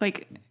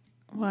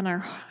our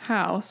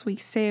house, we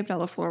saved all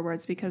the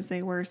floorboards because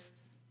they were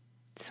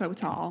so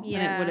tall and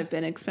it would have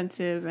been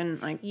expensive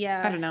and I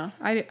don't know.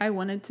 I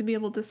wanted to be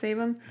able to save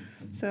them.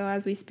 So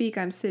as we speak,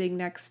 I'm sitting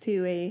next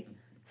to a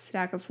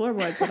stack of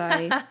floorboards that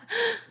I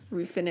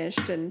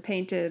refinished and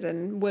painted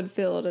and wood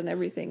filled and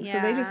everything. Yeah. So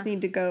they just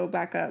need to go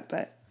back up.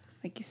 But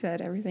like you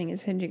said, everything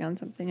is hinging on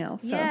something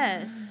else. So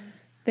yes.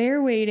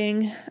 They're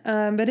waiting.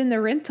 But in the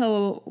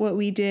rental, what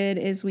we did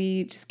is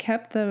we just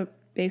kept the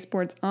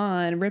baseboards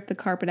on, ripped the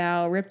carpet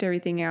out, ripped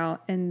everything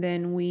out, and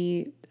then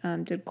we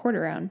did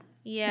quarter round.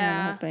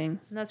 Yeah. The whole thing.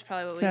 That's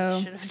probably what we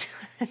should have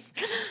done.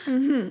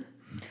 Mm-hmm.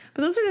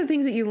 But those are the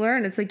things that you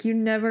learn. It's like you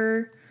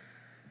never...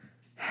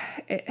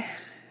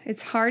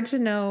 It's hard to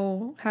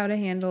know how to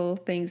handle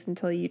things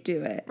until you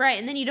do it. Right,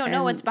 and then you don't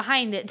know what's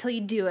behind it until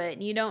you do it.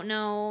 And you don't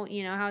know,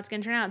 how it's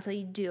going to turn out until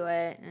you do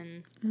it.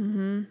 And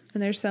and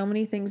there's so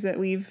many things that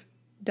we've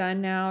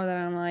done now that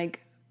I'm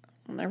like,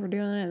 I'm never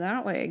doing it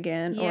that way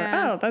again.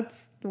 Yeah. Or,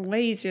 that's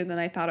way easier than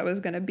I thought it was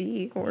going to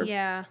be. Or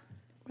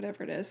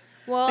whatever it is.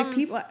 Well,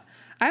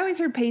 I always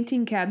heard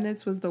painting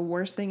cabinets was the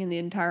worst thing in the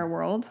entire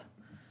world.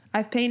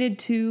 I've painted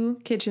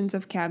 2 kitchens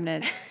of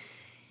cabinets.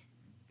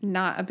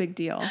 Not a big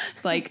deal.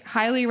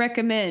 Highly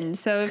recommend.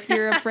 So if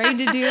you're afraid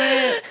to do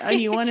it and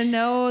you want to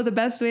know the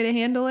best way to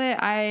handle it,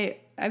 I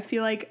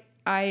feel like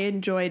I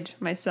enjoyed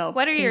myself.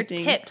 What are your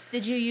tips?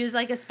 Did you use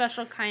a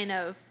special kind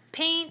of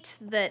paint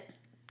that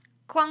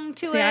clung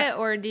to it,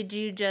 or did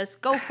you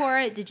just go for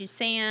it? Did you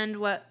sand?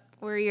 What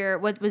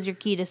was your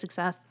key to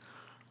success?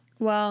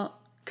 Well,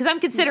 because I'm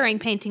considering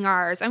painting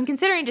ours. I'm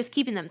considering just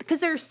keeping them because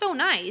they're so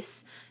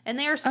nice and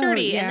they are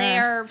sturdy and they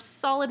are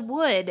solid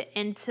wood.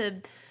 And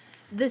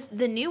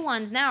the new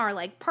ones now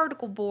are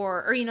particle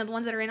board, or the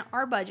ones that are in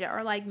our budget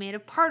are made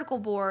of particle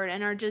board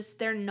and are just,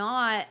 they're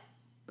not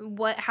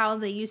how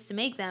they used to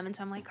make them. And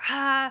so I'm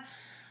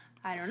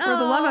I don't know. For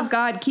the love of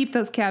God, keep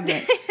those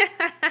cabinets.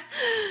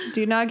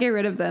 Do not get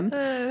rid of them.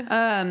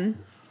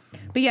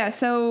 But yeah,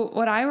 so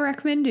what I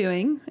recommend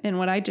doing and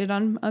what I did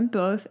on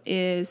both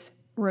is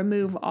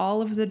remove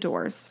all of the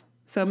doors.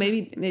 So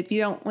maybe if you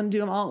don't want to do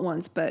them all at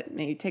once, but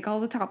maybe take all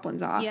the top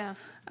ones off. Yeah.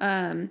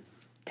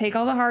 Take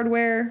all the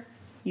hardware.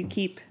 You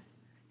keep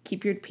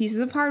your pieces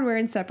of hardware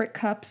in separate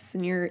cups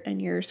and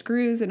your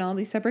screws and all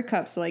these separate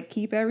cups. So like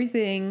keep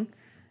everything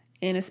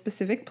in a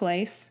specific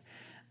place.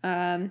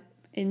 In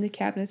the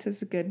cabinets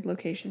is a good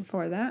location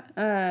for that.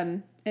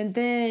 And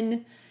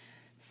then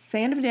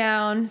sand them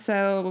down.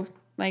 So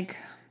like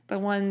the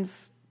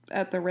ones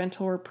at the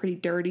rental were pretty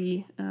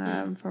dirty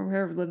from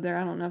whoever lived there.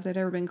 I don't know if they'd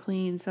ever been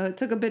cleaned. So it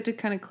took a bit to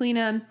kind of clean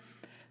them,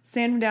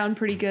 sand them down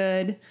pretty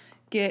good.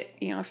 Get,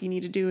 if you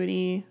need to do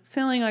any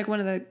filling, like one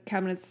of the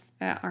cabinets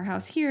at our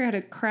house here had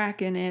a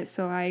crack in it.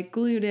 So I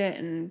glued it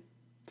and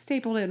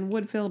stapled it and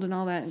wood filled and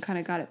all that and kind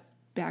of got it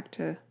back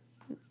to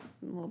a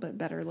little bit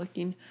better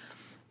looking.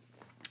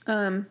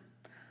 So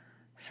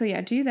yeah,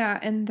 do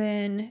that. And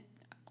then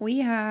we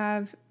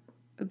have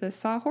the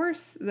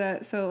sawhorse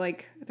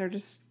they're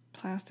just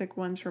plastic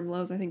ones from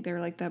Lowe's. I think they're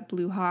like that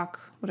Blue Hawk,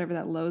 whatever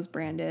that Lowe's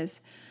brand is.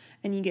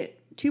 And you get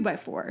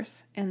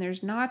 2x4s and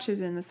there's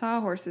notches in the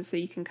sawhorses so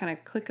you can kind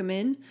of click them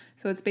in.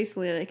 So it's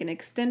basically like an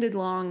extended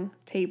long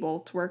table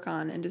to work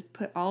on and just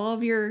put all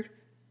of your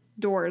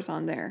doors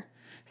on there.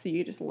 So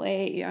you just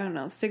lay,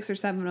 6 or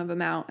 7 of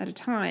them out at a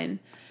time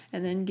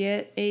and then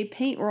get a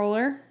paint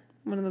roller,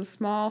 one of those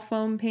small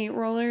foam paint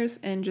rollers,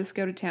 and just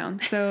go to town.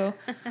 So,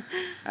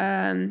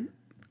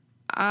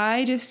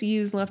 I just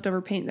used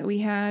leftover paint that we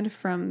had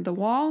from the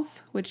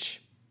walls,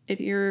 which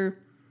if you're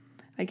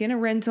like in a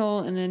rental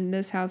and in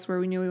this house where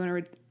we knew we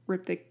want to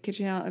rip the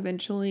kitchen out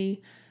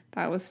eventually,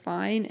 that was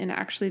fine. And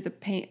actually the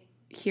paint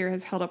here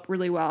has held up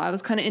really well. I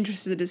was kind of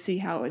interested to see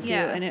how it would do,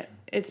 and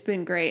it's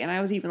been great. And I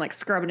was even like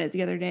scrubbing it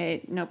the other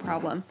day, no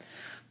problem.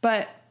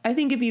 But I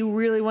think if you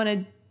really want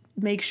to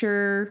make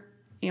sure,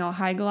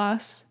 high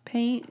gloss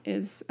paint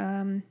is,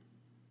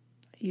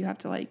 you have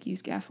to like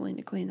use gasoline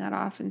to clean that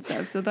off and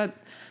stuff. So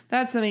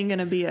that's something going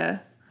to be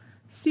a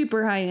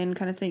super high end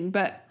kind of thing.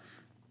 But,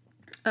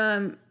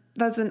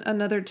 that's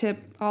another tip.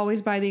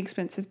 Always buy the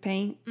expensive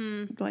paint.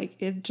 Like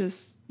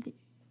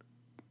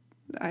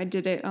I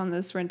did it on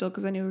this rental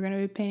because I knew we were going to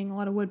be painting a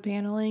lot of wood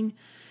paneling.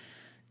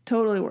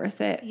 Totally worth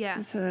it. Yeah.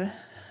 It's a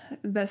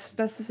best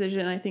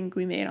decision I think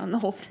we made on the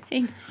whole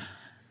thing.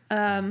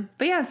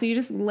 But yeah, so you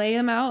just lay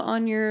them out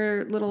on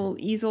your little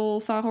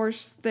easel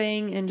sawhorse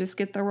thing and just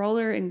get the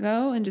roller and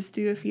go and just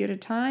do a few at a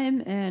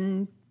time.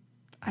 And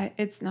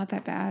it's not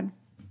that bad.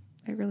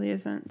 It really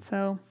isn't.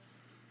 So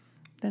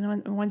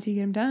then once you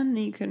get them done,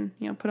 then you can,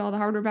 put all the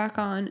hardware back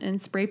on.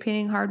 And spray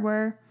painting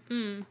hardware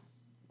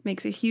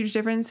makes a huge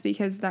difference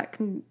because that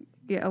can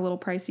get a little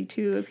pricey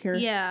too if you're...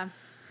 Yeah.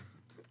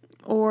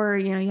 Or,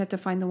 you have to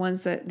find the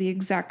ones that the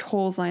exact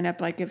holes line up,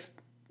 like if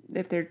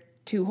they're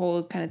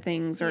 2-hole kind of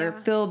things, or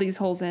fill these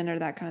holes in or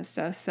that kind of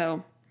stuff.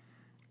 So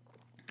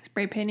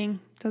spray painting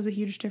does a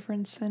huge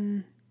difference,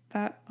 and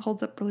that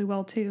holds up really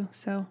well too.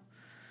 So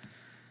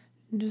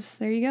just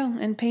there you go.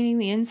 And painting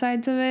the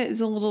insides of it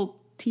is a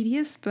little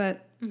tedious,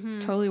 but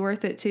totally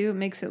worth it too. It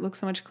makes it look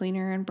so much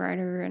cleaner and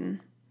brighter. And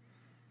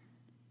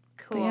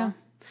cool.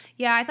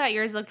 Yeah, I thought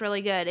yours looked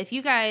really good. If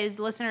you guys,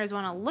 listeners,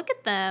 want to look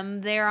at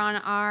them, they're on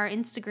our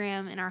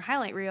Instagram in our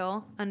highlight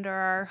reel under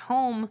our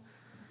home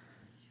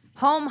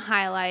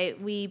highlight.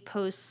 We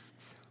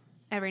post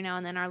every now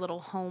and then our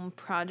little home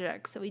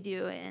projects that we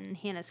do, and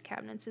Hannah's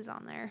cabinets is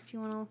on there if you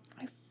want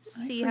to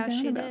see how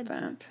she did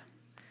that.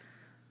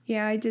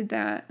 Yeah, I did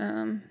that.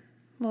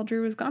 Well,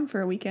 Drew was gone for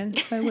a weekend,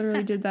 so I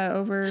literally did that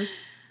over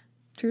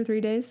 2 or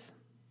 3 days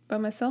by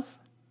myself.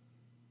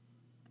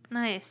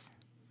 Nice.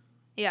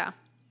 Yeah.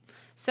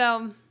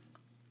 So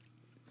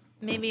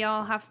maybe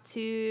I'll have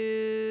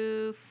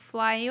to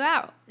fly you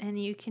out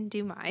and you can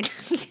do mine.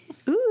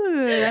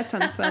 Ooh, that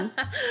sounds fun.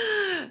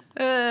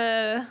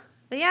 But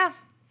yeah,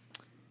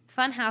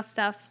 fun house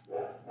stuff.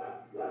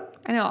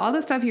 I know all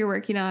the stuff you're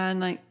working on.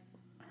 Like,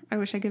 I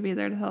wish I could be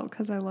there to help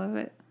because I love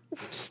it.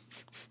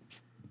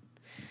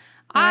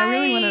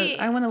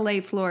 I want to lay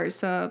floors,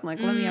 so I'm like,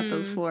 let me have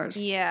those floors.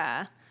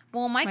 Yeah.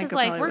 Well, Mike is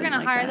like, we're going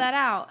to hire that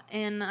out.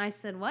 And I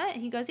said, what?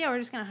 He goes, yeah, we're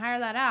just going to hire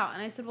that out.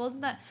 And I said, well,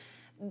 isn't that...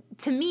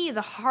 To me,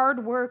 the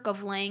hard work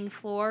of laying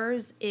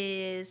floors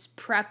is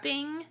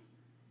prepping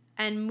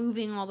and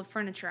moving all the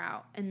furniture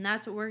out. And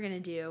that's what we're going to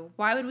do.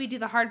 Why would we do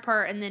the hard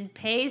part and then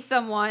pay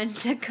someone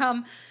to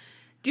come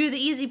do the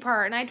easy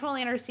part? And I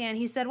totally understand.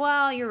 He said,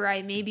 well, you're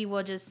right. Maybe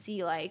we'll just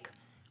see, like,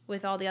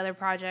 with all the other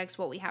projects,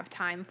 what we have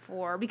time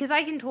for. Because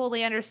I can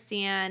totally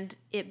understand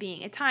it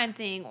being a time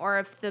thing, or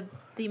if the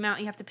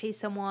amount you have to pay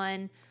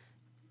someone,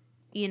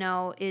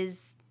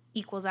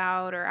 equals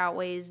out or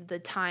outweighs the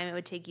time it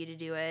would take you to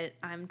do it.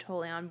 I'm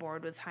totally on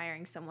board with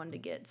hiring someone to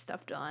get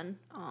stuff done.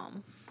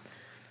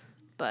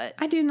 But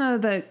I do know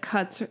the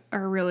cuts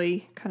are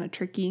really kind of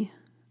tricky.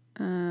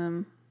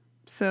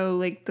 So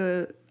like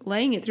the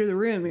laying it through the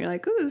room, you're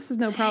like, ooh, this is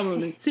no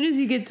problem. As soon as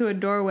you get to a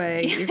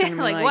doorway, you're gonna be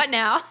like, what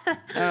now?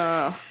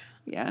 Oh,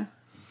 yeah.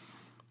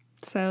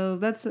 So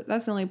that's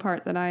the only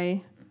part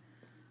that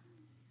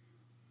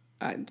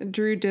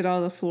Drew did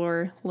all the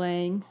floor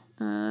laying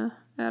at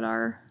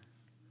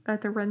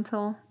the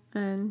rental,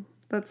 and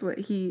that's what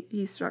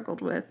he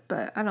struggled with.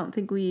 But I don't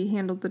think we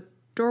handled the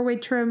doorway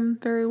trim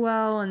very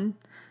well and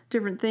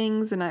different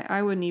things, and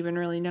I wouldn't even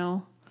really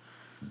know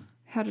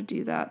how to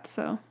do that.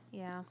 So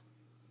yeah.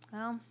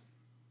 Well,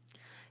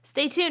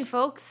 stay tuned,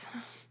 folks.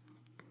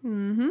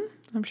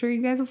 I'm sure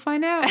you guys will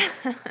find out.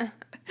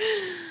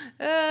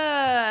 All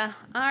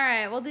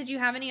right. Well, did you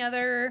have any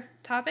other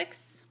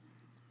topics?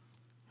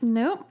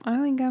 Nope,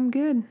 I think I'm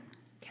good.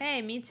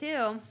 Okay, me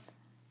too.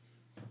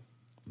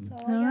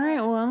 All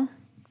right, well,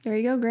 there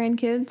you go,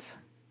 grandkids.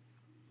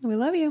 We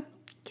love you.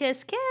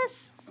 Kiss,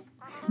 kiss.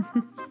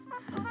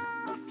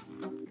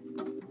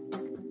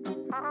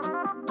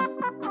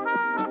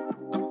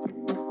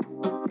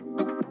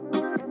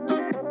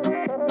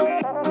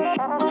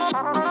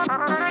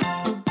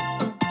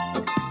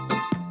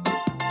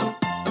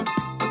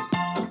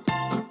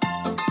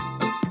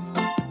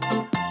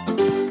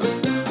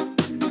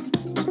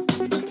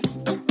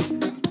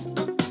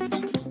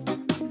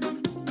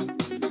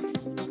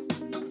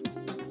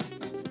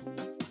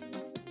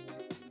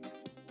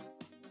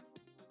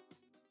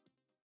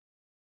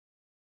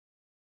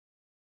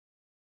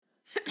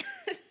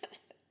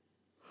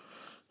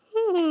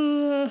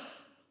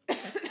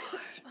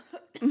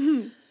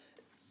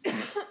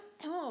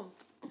 Oh,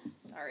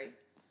 sorry.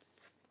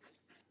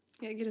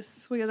 Yeah, get a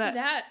swig of that.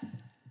 That.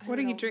 What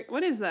are you drink?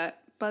 What is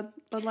that? Bud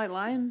Light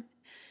Lime?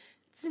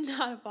 It's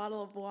not a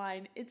bottle of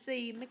wine. It's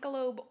a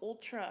Michelob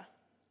Ultra.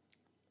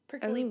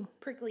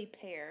 Prickly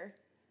pear.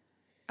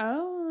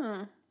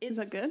 Oh, is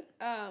that good?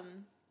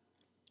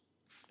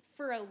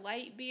 For a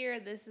light beer,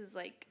 this is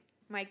like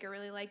Micah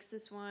really likes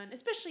this one,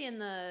 especially in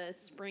the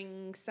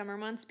spring, summer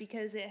months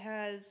because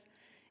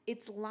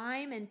it's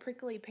lime and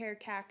prickly pear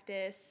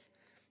cactus,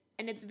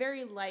 and it's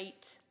very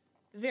light,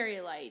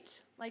 very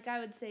light. Like I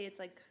would say it's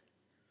like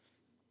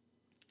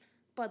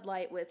Bud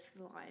Light with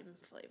lime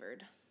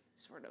flavored,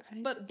 sort of,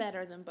 but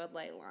better than Bud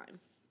Light lime.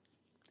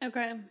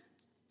 Okay.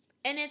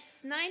 And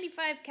it's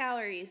 95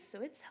 calories,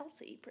 so it's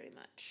healthy pretty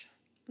much.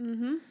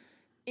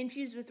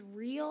 Infused with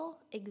real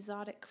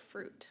exotic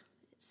fruit,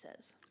 it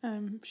says.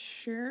 I'm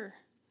sure.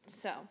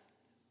 So,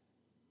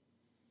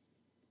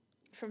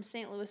 from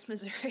St. Louis,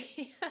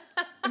 Missouri.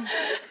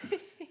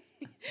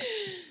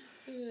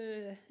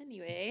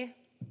 Anyway.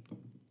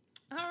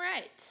 All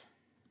right.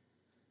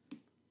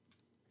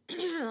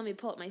 Let me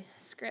pull up my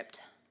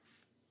script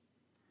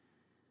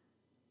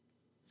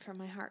from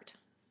my heart.